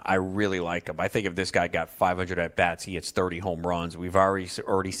enough, and I really like him. I think if this guy got 500 at-bats, he hits 30 home runs. We've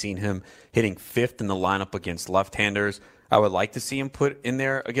already seen him hitting 5th in the lineup against left-handers. I would like to see him put in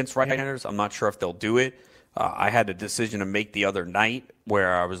there against right-handers. I'm not sure if they'll do it. I had a decision to make the other night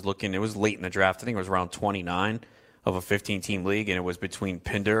where I was looking. It was late in the draft. I think it was around 29 of a 15-team league, and it was between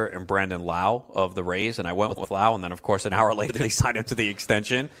Pinder and Brandon Lau of the Rays, and I went with Lau, and then, of course, an hour later they signed him to the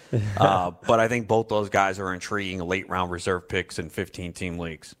extension. But I think both those guys are intriguing late-round reserve picks in 15-team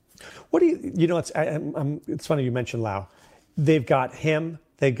leagues. What do it's funny you mentioned Lau. They've got him.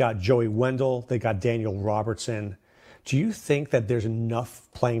 They've got Joey Wendell. They got Daniel Robertson. Do you think that there's enough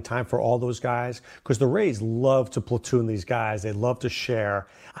playing time for all those guys? Because the Rays love to platoon these guys. They love to share.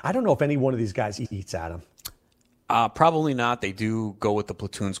 I don't know if any one of these guys eats at them. Probably not. They do go with the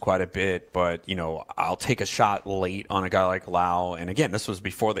platoons quite a bit, but, I'll take a shot late on a guy like Lau. And again, this was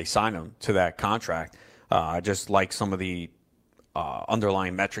before they signed him to that contract. I just like some of the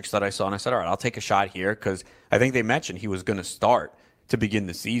underlying metrics that I saw, and I said, all right, I'll take a shot here because I think they mentioned he was going to start to begin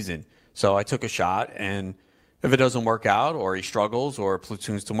the season. So I took a shot, and if it doesn't work out or he struggles or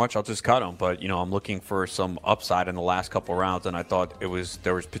platoons too much, I'll just cut him. But, I'm looking for some upside in the last couple of rounds, and I thought there was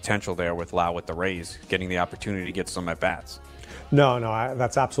potential there with Lau with the Rays, getting the opportunity to get some at-bats. No,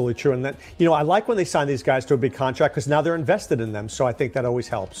 that's absolutely true. And that, I like when they sign these guys to a big contract because now they're invested in them. So I think that always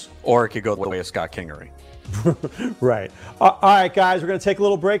helps. Or it could go the way of Scott Kingery. Right. All right, guys, we're going to take a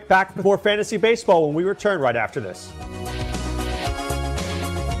little break. Back with more fantasy baseball when we return right after this.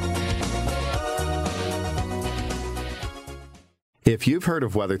 If you've heard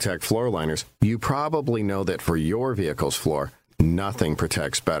of WeatherTech floor liners, you probably know that for your vehicle's floor, nothing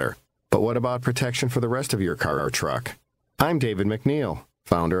protects better. But what about protection for the rest of your car or truck? I'm David McNeil,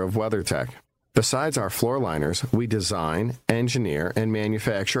 founder of WeatherTech. Besides our floor liners, we design, engineer, and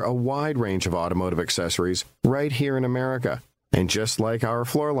manufacture a wide range of automotive accessories right here in America. And just like our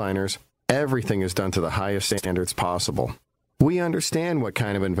floor liners, everything is done to the highest standards possible. We understand what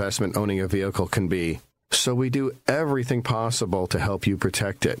kind of investment owning a vehicle can be, so we do everything possible to help you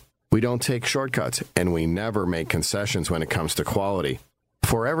protect it. We don't take shortcuts, and we never make concessions when it comes to quality.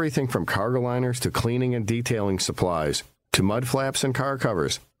 For everything from cargo liners to cleaning and detailing supplies to mud flaps and car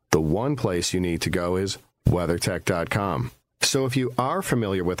covers, the one place you need to go is WeatherTech.com. So if you are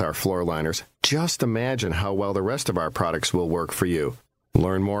familiar with our floor liners, just imagine how well the rest of our products will work for you.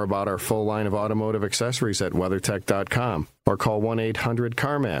 Learn more about our full line of automotive accessories at WeatherTech.com or call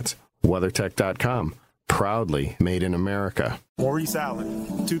 1-800-CarMats. WeatherTech.com. Proudly made in America. Maurice Allen,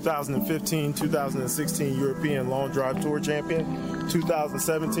 2015-2016 European Long Drive Tour Champion,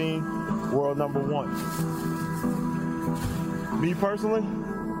 2017 World Number 1. Me personally,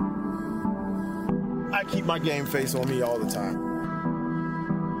 I keep my game face on me all the time.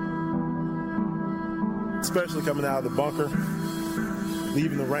 Especially coming out of the bunker,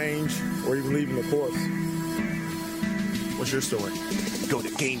 leaving the range, or even leaving the course. What's your story? Go to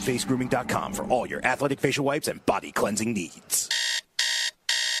GameFaceGrooming.com for all your athletic facial wipes and body cleansing needs.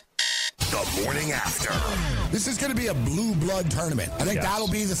 The morning after. This is going to be a blue blood tournament. I think that'll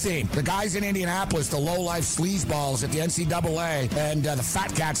be the theme. The guys in Indianapolis, the low-life sleazeballs at the NCAA, and the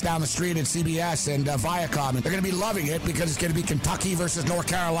fat cats down the street at CBS and Viacom, they're going to be loving it because it's going to be Kentucky versus North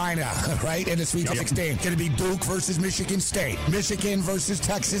Carolina, right, in the Sweet 16. It's going to be Duke versus Michigan State, Michigan versus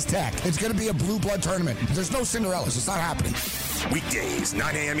Texas Tech. It's going to be a blue blood tournament. There's no Cinderellas. It's not happening. Weekdays,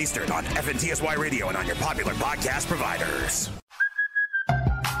 9 a.m. Eastern on FNTSY Radio and on your popular podcast providers.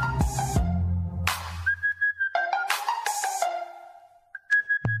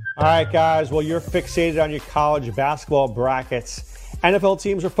 All right, guys. Well, you're fixated on your college basketball brackets. NFL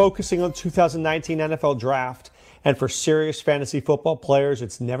teams are focusing on the 2019 NFL Draft. And for serious fantasy football players,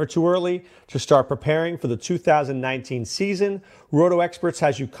 it's never too early to start preparing for the 2019 season. Roto Experts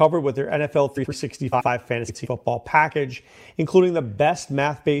has you covered with their NFL 365 fantasy football package, including the best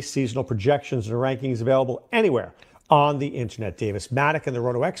math-based seasonal projections and rankings available anywhere on the internet. Davis Maddock and the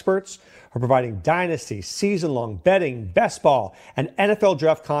Roto Experts are providing dynasty, season-long betting, best ball, and NFL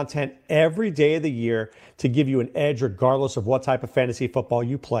draft content every day of the year to give you an edge regardless of what type of fantasy football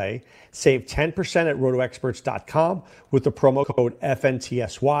you play. Save 10% at rotoexperts.com with the promo code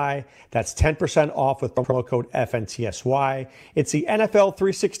FNTSY. That's 10% off with the promo code FNTSY. It's the NFL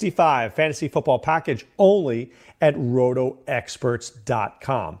 365 fantasy football package only at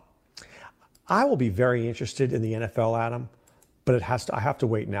rotoexperts.com. I will be very interested in the NFL, Adam, but I have to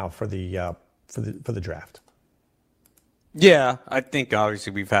wait now for the draft. Yeah, I think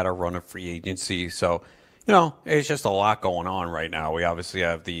obviously we've had a run of free agency, so it's just a lot going on right now. We obviously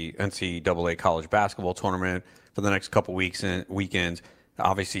have the NCAA college basketball tournament for the next couple weeks and weekends.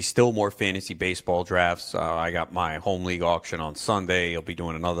 Obviously, still more fantasy baseball drafts. I got my home league auction on Sunday. I'll be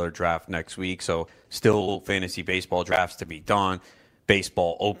doing another draft next week, so still fantasy baseball drafts to be done.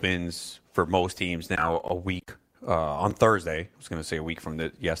 Baseball opens for most teams now a week on Thursday. I was going to say a week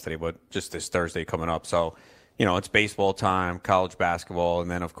from yesterday, but just this Thursday coming up. So, it's baseball time, college basketball, and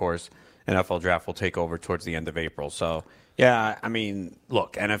then, of course, NFL draft will take over towards the end of April. So, yeah, I mean,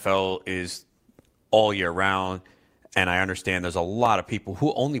 look, NFL is all year round, and I understand there's a lot of people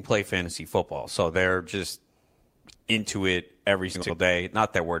who only play fantasy football. So they're just into it every single day.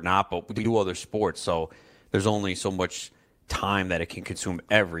 Not that we're not, but we do other sports. So there's only so much time that it can consume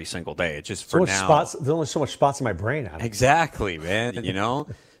every single day. It's just for now. There's only so much spots in my brain, Adam. Exactly, man.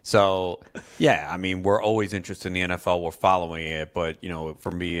 So, yeah, I mean, we're always interested in the NFL. We're following it. But,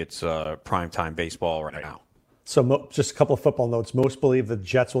 for me, it's primetime baseball right now. So just a couple of football notes. Most believe the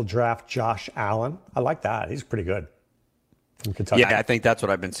Jets will draft Josh Allen. I like that. He's pretty good from Kentucky. Yeah, I think that's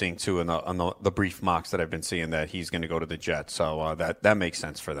what I've been seeing, too, on the brief mocks that I've been seeing, that he's going to go to the Jets. So that makes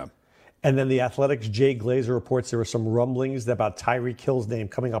sense for them. And then the Athletics' Jay Glazer reports there were some rumblings about Tyreek Hill's name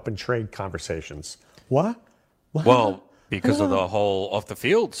coming up in trade conversations. What? Well, because of the whole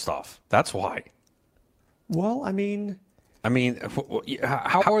off-the-field stuff. That's why. Well, I mean,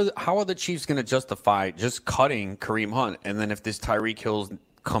 how are the Chiefs going to justify just cutting Kareem Hunt? And then if this Tyreek Hill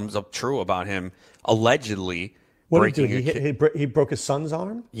comes up true about him allegedly breaking he broke his son's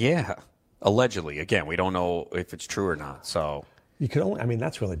arm? Yeah, allegedly. Again, we don't know if it's true or not. So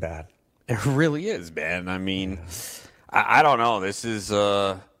that's really bad. It really is, man. I mean, I don't know. This is,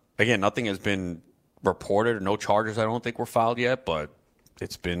 again, nothing has been reported, or no charges I don't think were filed yet, but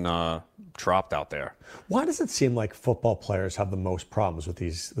it's been dropped out there. Why does it seem like football players have the most problems with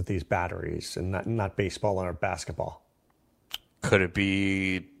these batteries and not baseball or basketball? Could it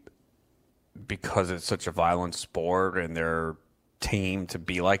be because it's such a violent sport and they're team to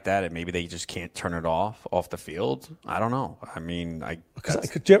be like that, and maybe they just can't turn it off the field? I don't know. I mean,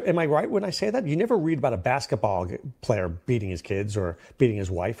 am I right when I say that? You never read about a basketball player beating his kids or beating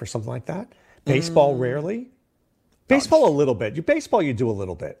his wife or something like that. Baseball, rarely. Baseball, a little bit. Baseball, you do a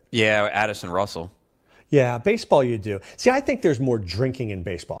little bit. Yeah, Addison Russell. Yeah, baseball, you do. See, I think there's more drinking in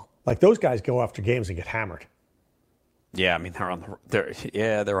baseball. Like, those guys go after games and get hammered. Yeah, I mean, they're on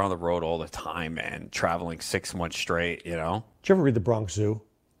the road all the time, man, traveling 6 months straight, Did you ever read The Bronx Zoo?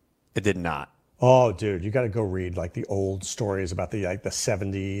 It did not. Oh, dude, you got to go read like the old stories about the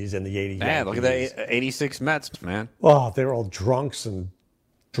 70s and the 80s. Man, look at the 86 Mets, man. Oh, they were all drunks and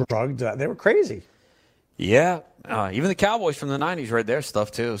drugged. They were crazy. Yeah, even the Cowboys from the 90s read their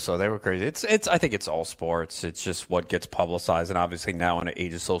stuff too, so they were crazy. It's. I think it's all sports. It's just what gets publicized, and obviously now in the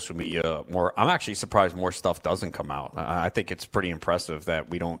age of social media, I'm actually surprised more stuff doesn't come out. I think it's pretty impressive that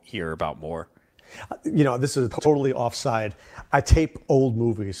we don't hear about more. This is totally offside. I tape old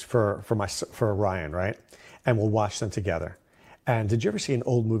movies for Ryan, right? And we'll watch them together. And did you ever see an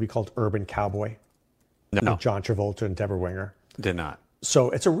old movie called Urban Cowboy? No. With John Travolta and Deborah Winger. Did not. So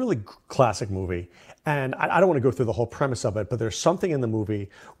it's a really classic movie. And I don't want to go through the whole premise of it, but there's something in the movie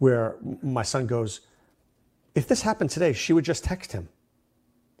where my son goes, if this happened today, she would just text him.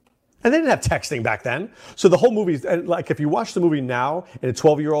 And they didn't have texting back then. So the whole movie, like if you watch the movie now in a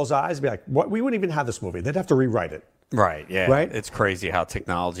 12-year-old's eyes, be like, what? We wouldn't even have this movie. They'd have to rewrite it. Right, yeah. Right? It's crazy how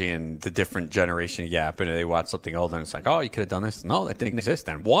technology and the different generation gap, and they watch something older and it's like, oh, you could have done this. No, that didn't exist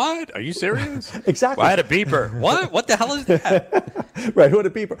then. What? Are you serious? Exactly. Well, I had a beeper. What? What the hell is that? Right, who had a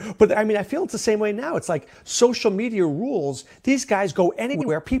beeper? But I mean, I feel it's the same way now. It's like social media rules. These guys go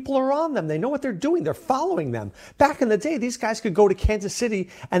anywhere. People are on them. They know what they're doing. They're following them. Back in the day, these guys could go to Kansas City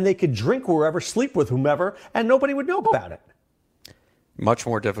and they could drink wherever, sleep with whomever, and nobody would know about it. Much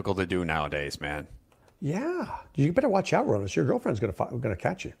more difficult to do nowadays, man. Yeah, you better watch out, Ronas. Your girlfriend's gonna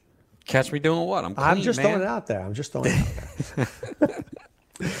catch you. Catch me doing what? I'm just throwing it out there.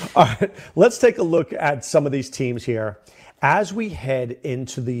 All right, let's take a look at some of these teams here as we head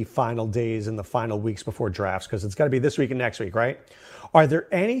into the final days and the final weeks before drafts, because it's got to be this week and next week, right? Are there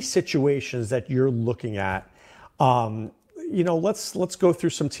any situations that you're looking at? Let's go through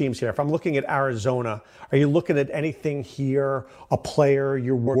some teams here. If I'm looking at Arizona, are you looking at anything here? A player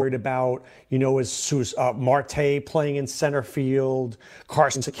you're worried about? Is Marte playing in center field?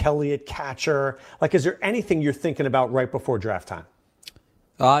 Carson Kelly at catcher? Like, is there anything you're thinking about right before draft time?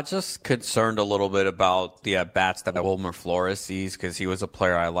 Just concerned a little bit about the at-bats that Wilmer Flores sees, because he was a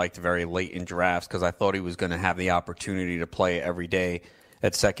player I liked very late in drafts because I thought he was going to have the opportunity to play every day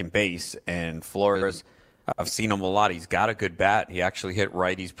at second base. And Flores, I've seen him a lot. He's got a good bat. He actually hit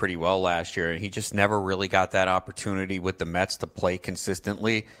righties pretty well last year, and he just never really got that opportunity with the Mets to play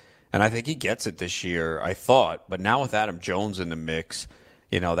consistently. And I think he gets it this year, I thought. But now with Adam Jones in the mix,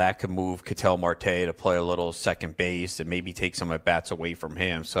 that could move Ketel Marte to play a little second base and maybe take some at-bats away from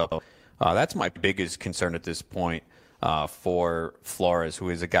him. So that's my biggest concern at this point for Flores, who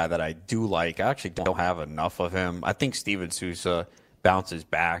is a guy that I do like. I actually don't have enough of him. I think Steven Souza bounces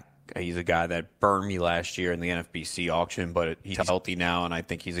back. He's a guy that burned me last year in the NFBC auction, but he's healthy now, and I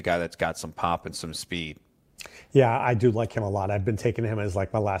think he's a guy that's got some pop and some speed. Yeah, I do like him a lot. I've been taking him as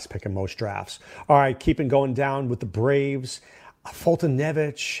like my last pick in most drafts. All right, keeping going down with the Braves. Fulton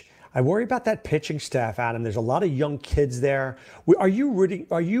Nevich. I worry about that pitching staff, Adam. There's a lot of young kids there. Are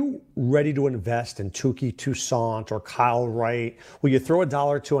you ready to invest in Touki Toussaint or Kyle Wright? Will you throw $1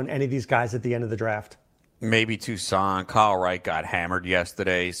 or $2 on any of these guys at the end of the draft? Maybe Toussaint. Kyle Wright got hammered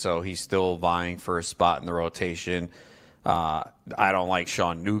yesterday, so he's still vying for a spot in the rotation. I don't like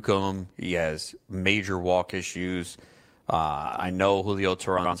Sean Newcomb. He has major walk issues. I know Julio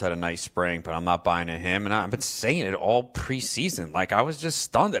Teheran's had a nice spring, but I'm not buying into him. And I've been saying it all preseason. Like, I was just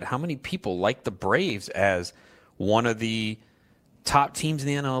stunned at how many people like the Braves as one of the top teams in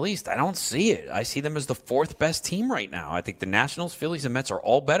the NL East. I don't see it. I see them as the fourth best team right now. I think the Nationals, Phillies, and Mets are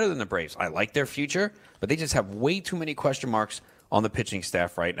all better than the Braves. I like their future, but they just have way too many question marks on the pitching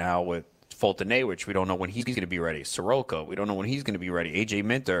staff right now with Fulton Nevich. We don't know when he's going to be ready. Soroka, we don't know when he's going to be ready. A.J.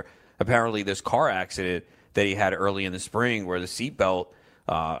 Minter, apparently this car accident that he had early in the spring where the seatbelt,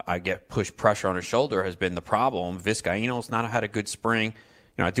 I get push pressure on his shoulder, has been the problem. Vizcaíno's not had a good spring.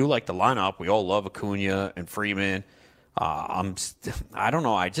 I do like the lineup. We all love Acuna and Freeman. I don't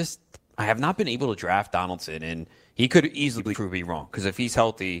know. I have not been able to draft Donaldson, and he could easily prove me wrong because if he's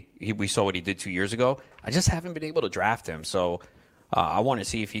healthy, we saw what he did 2 years ago. I just haven't been able to draft him, so I want to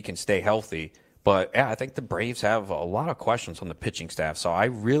see if he can stay healthy. But yeah, I think the Braves have a lot of questions on the pitching staff. So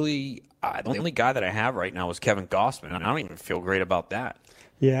the only guy that I have right now is Kevin Gausman, and I don't even feel great about that.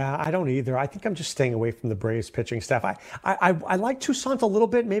 Yeah, I don't either. I think I'm just staying away from the Braves pitching staff. I like Toussaint a little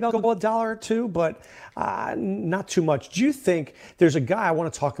bit. Maybe I'll go $1 or $2, but not too much. Do you think there's a guy I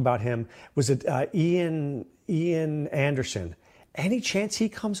want to talk about him? Was it Ian Anderson? Any chance he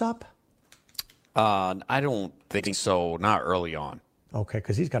comes up? I don't think so. Not early on. Okay,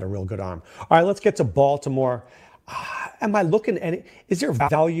 because he's got a real good arm. All right, let's get to Baltimore. Am I looking at is there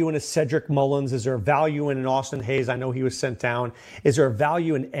value in a Cedric Mullins? Is there value in an Austin Hayes? I know he was sent down. Is there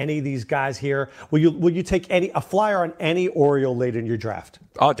value in any of these guys here? Will you take a flyer on any Oriole late in your draft?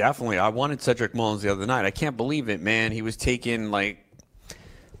 Oh, definitely. I wanted Cedric Mullins the other night. I can't believe it, man. He was taking like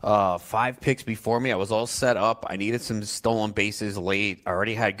 5 picks before me. I was all set up. I needed some stolen bases late. I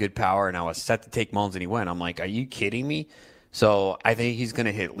already had good power, and I was set to take Mullins, and he went. I'm like, are you kidding me? So I think he's going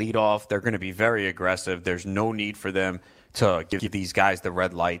to hit leadoff. They're going to be very aggressive. There's no need for them to give these guys the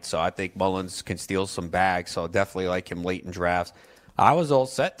red light. So I think Mullins can steal some bags. So I definitely like him late in drafts. I was all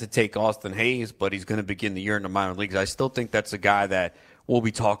set to take Austin Hayes, but he's going to begin the year in the minor leagues. I still think that's a guy that we'll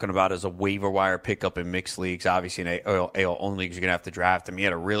be talking about as a waiver wire pickup in mixed leagues. Obviously, in AL only leagues, you're going to have to draft him. He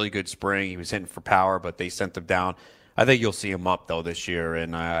had a really good spring. He was hitting for power, but they sent him down. I think you'll see him up, though, this year,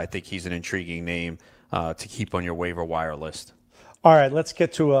 and I think he's an intriguing name to keep on your waiver wire list. All right, let's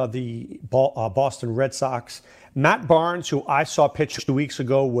get to the Boston Red Sox. Matt Barnes, who I saw pitch 2 weeks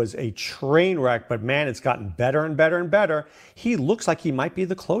ago, was a train wreck, but, man, it's gotten better and better and better. He looks like he might be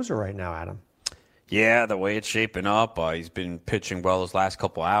the closer right now, Adam. Yeah, the way it's shaping up, he's been pitching well his last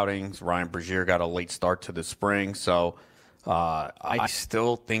couple outings. Ryan Brazier got a late start to the spring, so I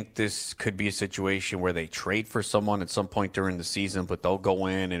still think this could be a situation where they trade for someone at some point during the season, but they'll go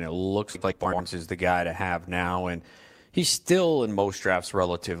in, and it looks like Barnes is the guy to have now, and he's still in most drafts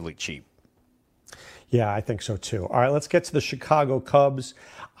relatively cheap. Yeah, I think so too. All right, let's get to the Chicago Cubs.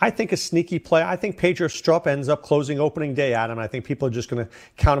 I think a sneaky play. I think Pedro Strop ends up closing opening day, Adam. I think people are just going to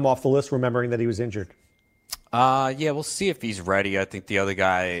count him off the list, remembering that he was injured. Yeah, we'll see if he's ready. I think the other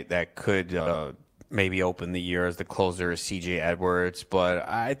guy that could maybe open the year as the closer is C.J. Edwards, but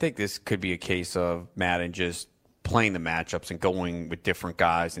I think this could be a case of Madden just playing the matchups and going with different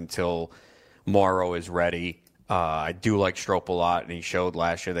guys until Morrow is ready. I do like Strop a lot, and he showed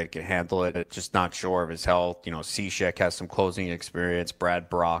last year that he can handle it. Just not sure of his health. You know, Cishek has some closing experience, Brad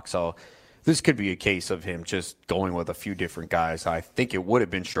Brock. So this could be a case of him just going with a few different guys. I think it would have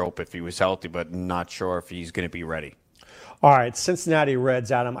been Strop if he was healthy, but not sure if he's going to be ready. All right, Cincinnati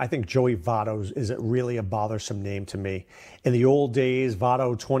Reds, Adam. I think Joey Votto is really a bothersome name to me. In the old days,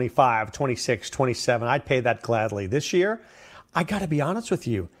 Votto 25, 26, 27, I'd pay that gladly. This year, I got to be honest with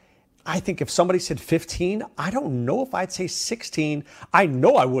you. I think if somebody said 15, I don't know if I'd say 16. I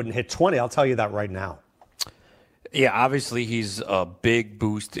know I wouldn't hit 20. I'll tell you that right now. Yeah, obviously he's a big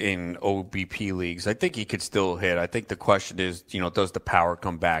boost in OBP leagues. I think he could still hit. I think the question is, does the power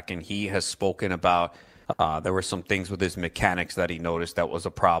come back? And he has spoken about there were some things with his mechanics that he noticed that was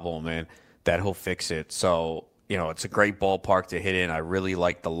a problem and that he'll fix it. So, it's a great ballpark to hit in. I really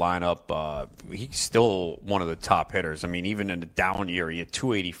like the lineup. He's still one of the top hitters. I mean, even in a down year, he had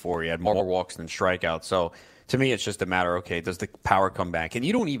 284. He had more walks than strikeouts. So, to me, it's just a matter, okay, does the power come back? And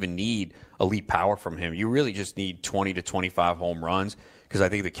you don't even need elite power from him. You really just need 20 to 25 home runs because I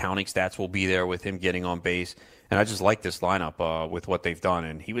think the counting stats will be there with him getting on base. And I just like this lineup with what they've done.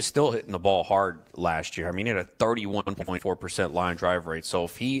 And he was still hitting the ball hard last year. I mean, he had a 31.4% line drive rate. So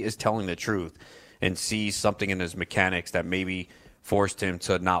if he is telling the truth and sees something in his mechanics that maybe forced him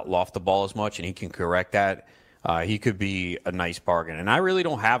to not loft the ball as much and he can correct that, he could be a nice bargain. And I really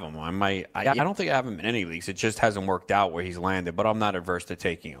don't have him. I don't think I have him in any leagues. It just hasn't worked out where he's landed, but I'm not averse to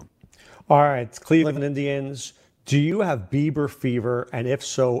taking him. All right, Cleveland Indians. Do you have Bieber fever? And if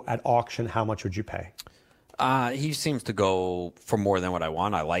so, at auction, how much would you pay? He seems to go for more than what I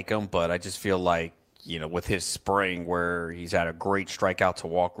want. I like him, but I just feel like, with his spring where he's had a great strikeout to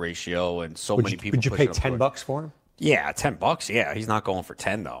walk ratio and so many people. Would you pay $10 for him? Yeah, $10. Yeah, he's not going for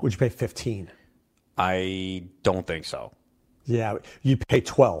 10 though. Would you pay 15? I don't think so. Yeah, you pay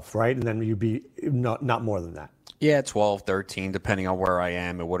 12, right? And then you'd be not more than that. Yeah, 12, 13, depending on where I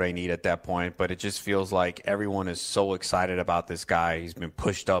am and what I need at that point. But it just feels like everyone is so excited about this guy. He's been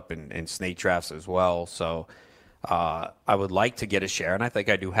pushed up in snake drafts as well. So I would like to get a share, and I think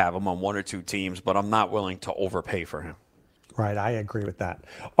I do have him on one or two teams, but I'm not willing to overpay for him. Right, I agree with that.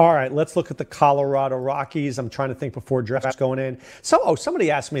 All right, let's look at the Colorado Rockies. I'm trying to think before draft's going in. Somebody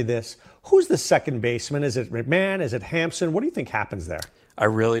asked me this. Who's the second baseman? Is it McMahon? Is it Hampson? What do you think happens there? I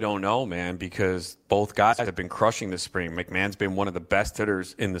really don't know, man, because both guys have been crushing this spring. McMahon's been one of the best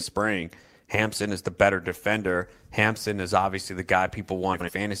hitters in the spring. Hampson is the better defender. Hampson is obviously the guy people want in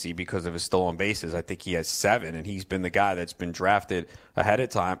fantasy because of his stolen bases. I think he has 7, and he's been the guy that's been drafted ahead of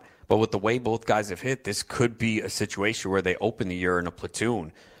time. But with the way both guys have hit, this could be a situation where they open the year in a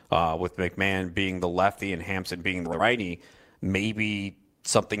platoon with McMahon being the lefty and Hampson being the righty. Maybe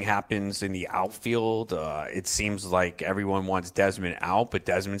something happens in the outfield. It seems like everyone wants Desmond out, but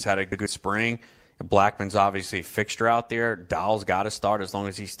Desmond's had a good spring. Blackman's obviously a fixture out there. Dahl's got to start as long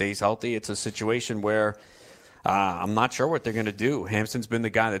as he stays healthy. It's a situation where I'm not sure what they're going to do. Hampson's been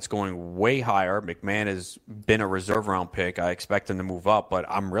the guy that's going way higher. McMahon has been a reserve round pick. I expect him to move up, but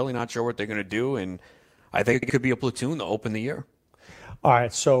I'm really not sure what they're going to do, and I think it could be a platoon to open the year. All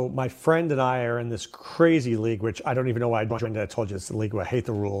right, so my friend and I are in this crazy league, which I don't even know why I joined it. I told you it's the league where I hate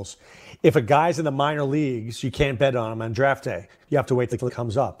the rules. If a guy's in the minor leagues, you can't bet on him on draft day. You have to wait till it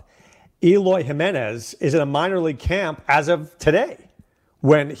comes up. Eloy Jimenez is in a minor league camp as of today,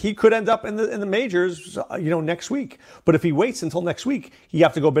 when he could end up in the majors, next week. But if he waits until next week, you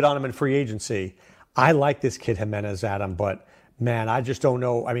have to go bid on him in free agency. I like this kid Jimenez, Adam, but man, I just don't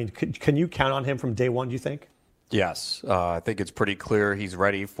know. I mean, can you count on him from day one, do you think? Yes, I think it's pretty clear he's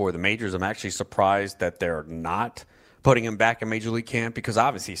ready for the majors. I'm actually surprised that they're not putting him back in Major League camp because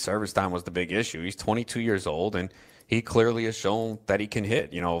obviously service time was the big issue. He's 22 years old, and he clearly has shown that he can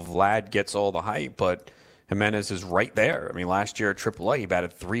hit. Vlad gets all the hype, but Jimenez is right there. I mean, last year at AAA, he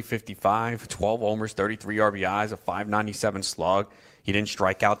batted .355, 12 homers, 33 RBIs, a .597 slug. He didn't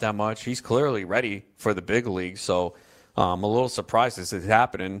strike out that much. He's clearly ready for the big league, so I'm a little surprised this is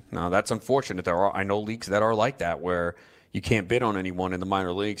happening. Now, that's unfortunate. I know leagues that are like that where you can't bid on anyone in the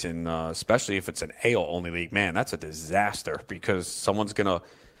minor leagues, and especially if it's an AL-only league. Man, that's a disaster because someone's going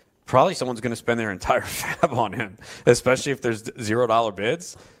to spend their entire fab on him, especially if there's $0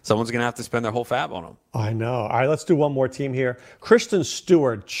 bids. Someone's going to have to spend their whole fab on him. I know. All right, let's do one more team here. Kristen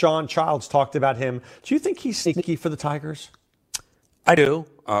Stewart, Sean Childs talked about him. Do you think he's sneaky for the Tigers? I do,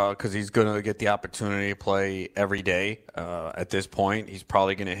 because he's going to get the opportunity to play every day. At this point, he's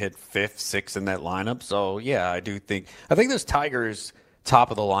probably going to hit 5th, 6th in that lineup. So, yeah, I think this Tigers top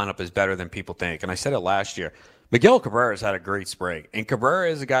of the lineup is better than people think. And I said it last year. Miguel Cabrera's had a great spring. And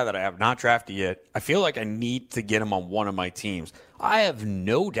Cabrera is a guy that I have not drafted yet. I feel like I need to get him on one of my teams. I have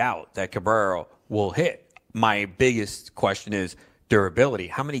no doubt that Cabrera will hit. My biggest question is durability.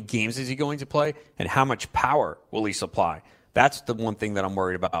 How many games is he going to play? And how much power will he supply? That's the one thing that I'm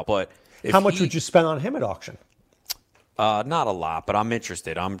worried about. But how much would you spend on him at auction? Not a lot, but I'm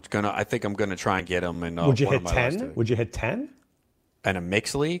interested. I think I'm gonna try and get him in. Would you hit 10? Would you hit 10? In a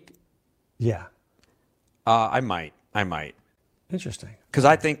mixed league? Yeah. I might. Interesting. Because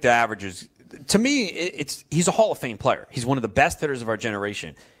I think the average is, to me, he's a Hall of Fame player. He's one of the best hitters of our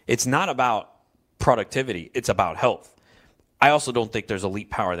generation. It's not about productivity. It's about health. I also don't think there's elite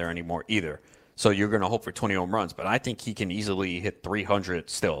power there anymore either. So you're going to hope for 20 home runs, but I think he can easily hit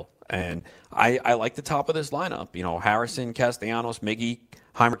 300 still. And I like the top of this lineup. Harrison, Castellanos, Miggy,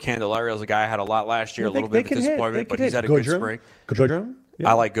 Heimer Candelario is a guy I had a lot last year. A little bit of disappointment, but he's had a good spring. Goodrum? Yeah.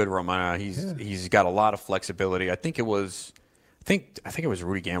 I like Goodrum. He's got a lot of flexibility. I think it was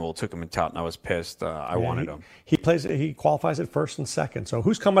Rudy Gamble took him in tout, and I was pissed. I wanted him. He qualifies at first and second. So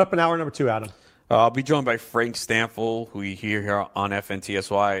who's coming up in hour number 2, Adam? I'll be joined by Frank Stanfill, who you hear here on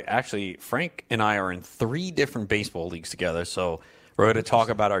FNTSY. Actually, Frank and I are in 3 different baseball leagues together, so we're going to talk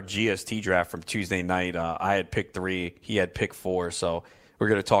about our GST draft from Tuesday night. I had picked 3, he had picked 4, so we're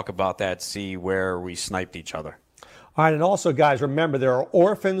going to talk about that, see where we sniped each other. All right, and also, guys, remember, there are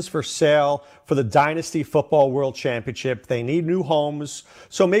orphans for sale for the Dynasty Football World Championship. They need new homes,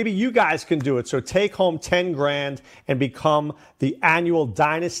 so maybe you guys can do it. So take home $10,000 and become the annual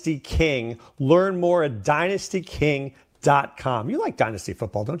Dynasty King. Learn more at dynastyking.com. You like Dynasty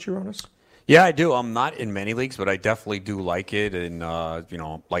football, don't you, Ronas? Yeah, I do. I'm not in many leagues, but I definitely do like it, and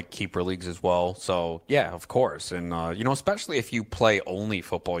like keeper leagues as well. So yeah, of course, and especially if you play only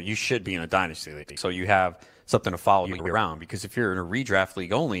football, you should be in a Dynasty league, so you have something to follow you around. Because if you're in a redraft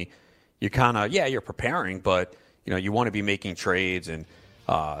league only, you kind of you're preparing, but you want to be making trades and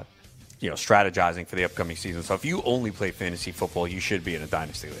strategizing for the upcoming season. So if you only play fantasy football, you should be in a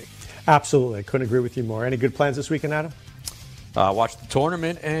Dynasty league. Absolutely, couldn't agree with you more. Any good plans this weekend, Adam? Watch the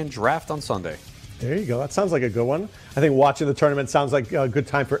tournament and draft on Sunday. There you go. That sounds like a good one. I think watching the tournament sounds like a good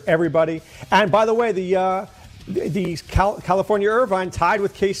time for everybody. And by the way, the California Irvine tied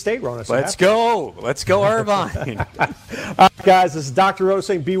with K-State, Ronas. Let's go, Irvine. All right, guys, this is Dr. Rose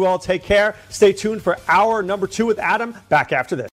saying be well, take care. Stay tuned for hour number 2 with Adam. Back after this.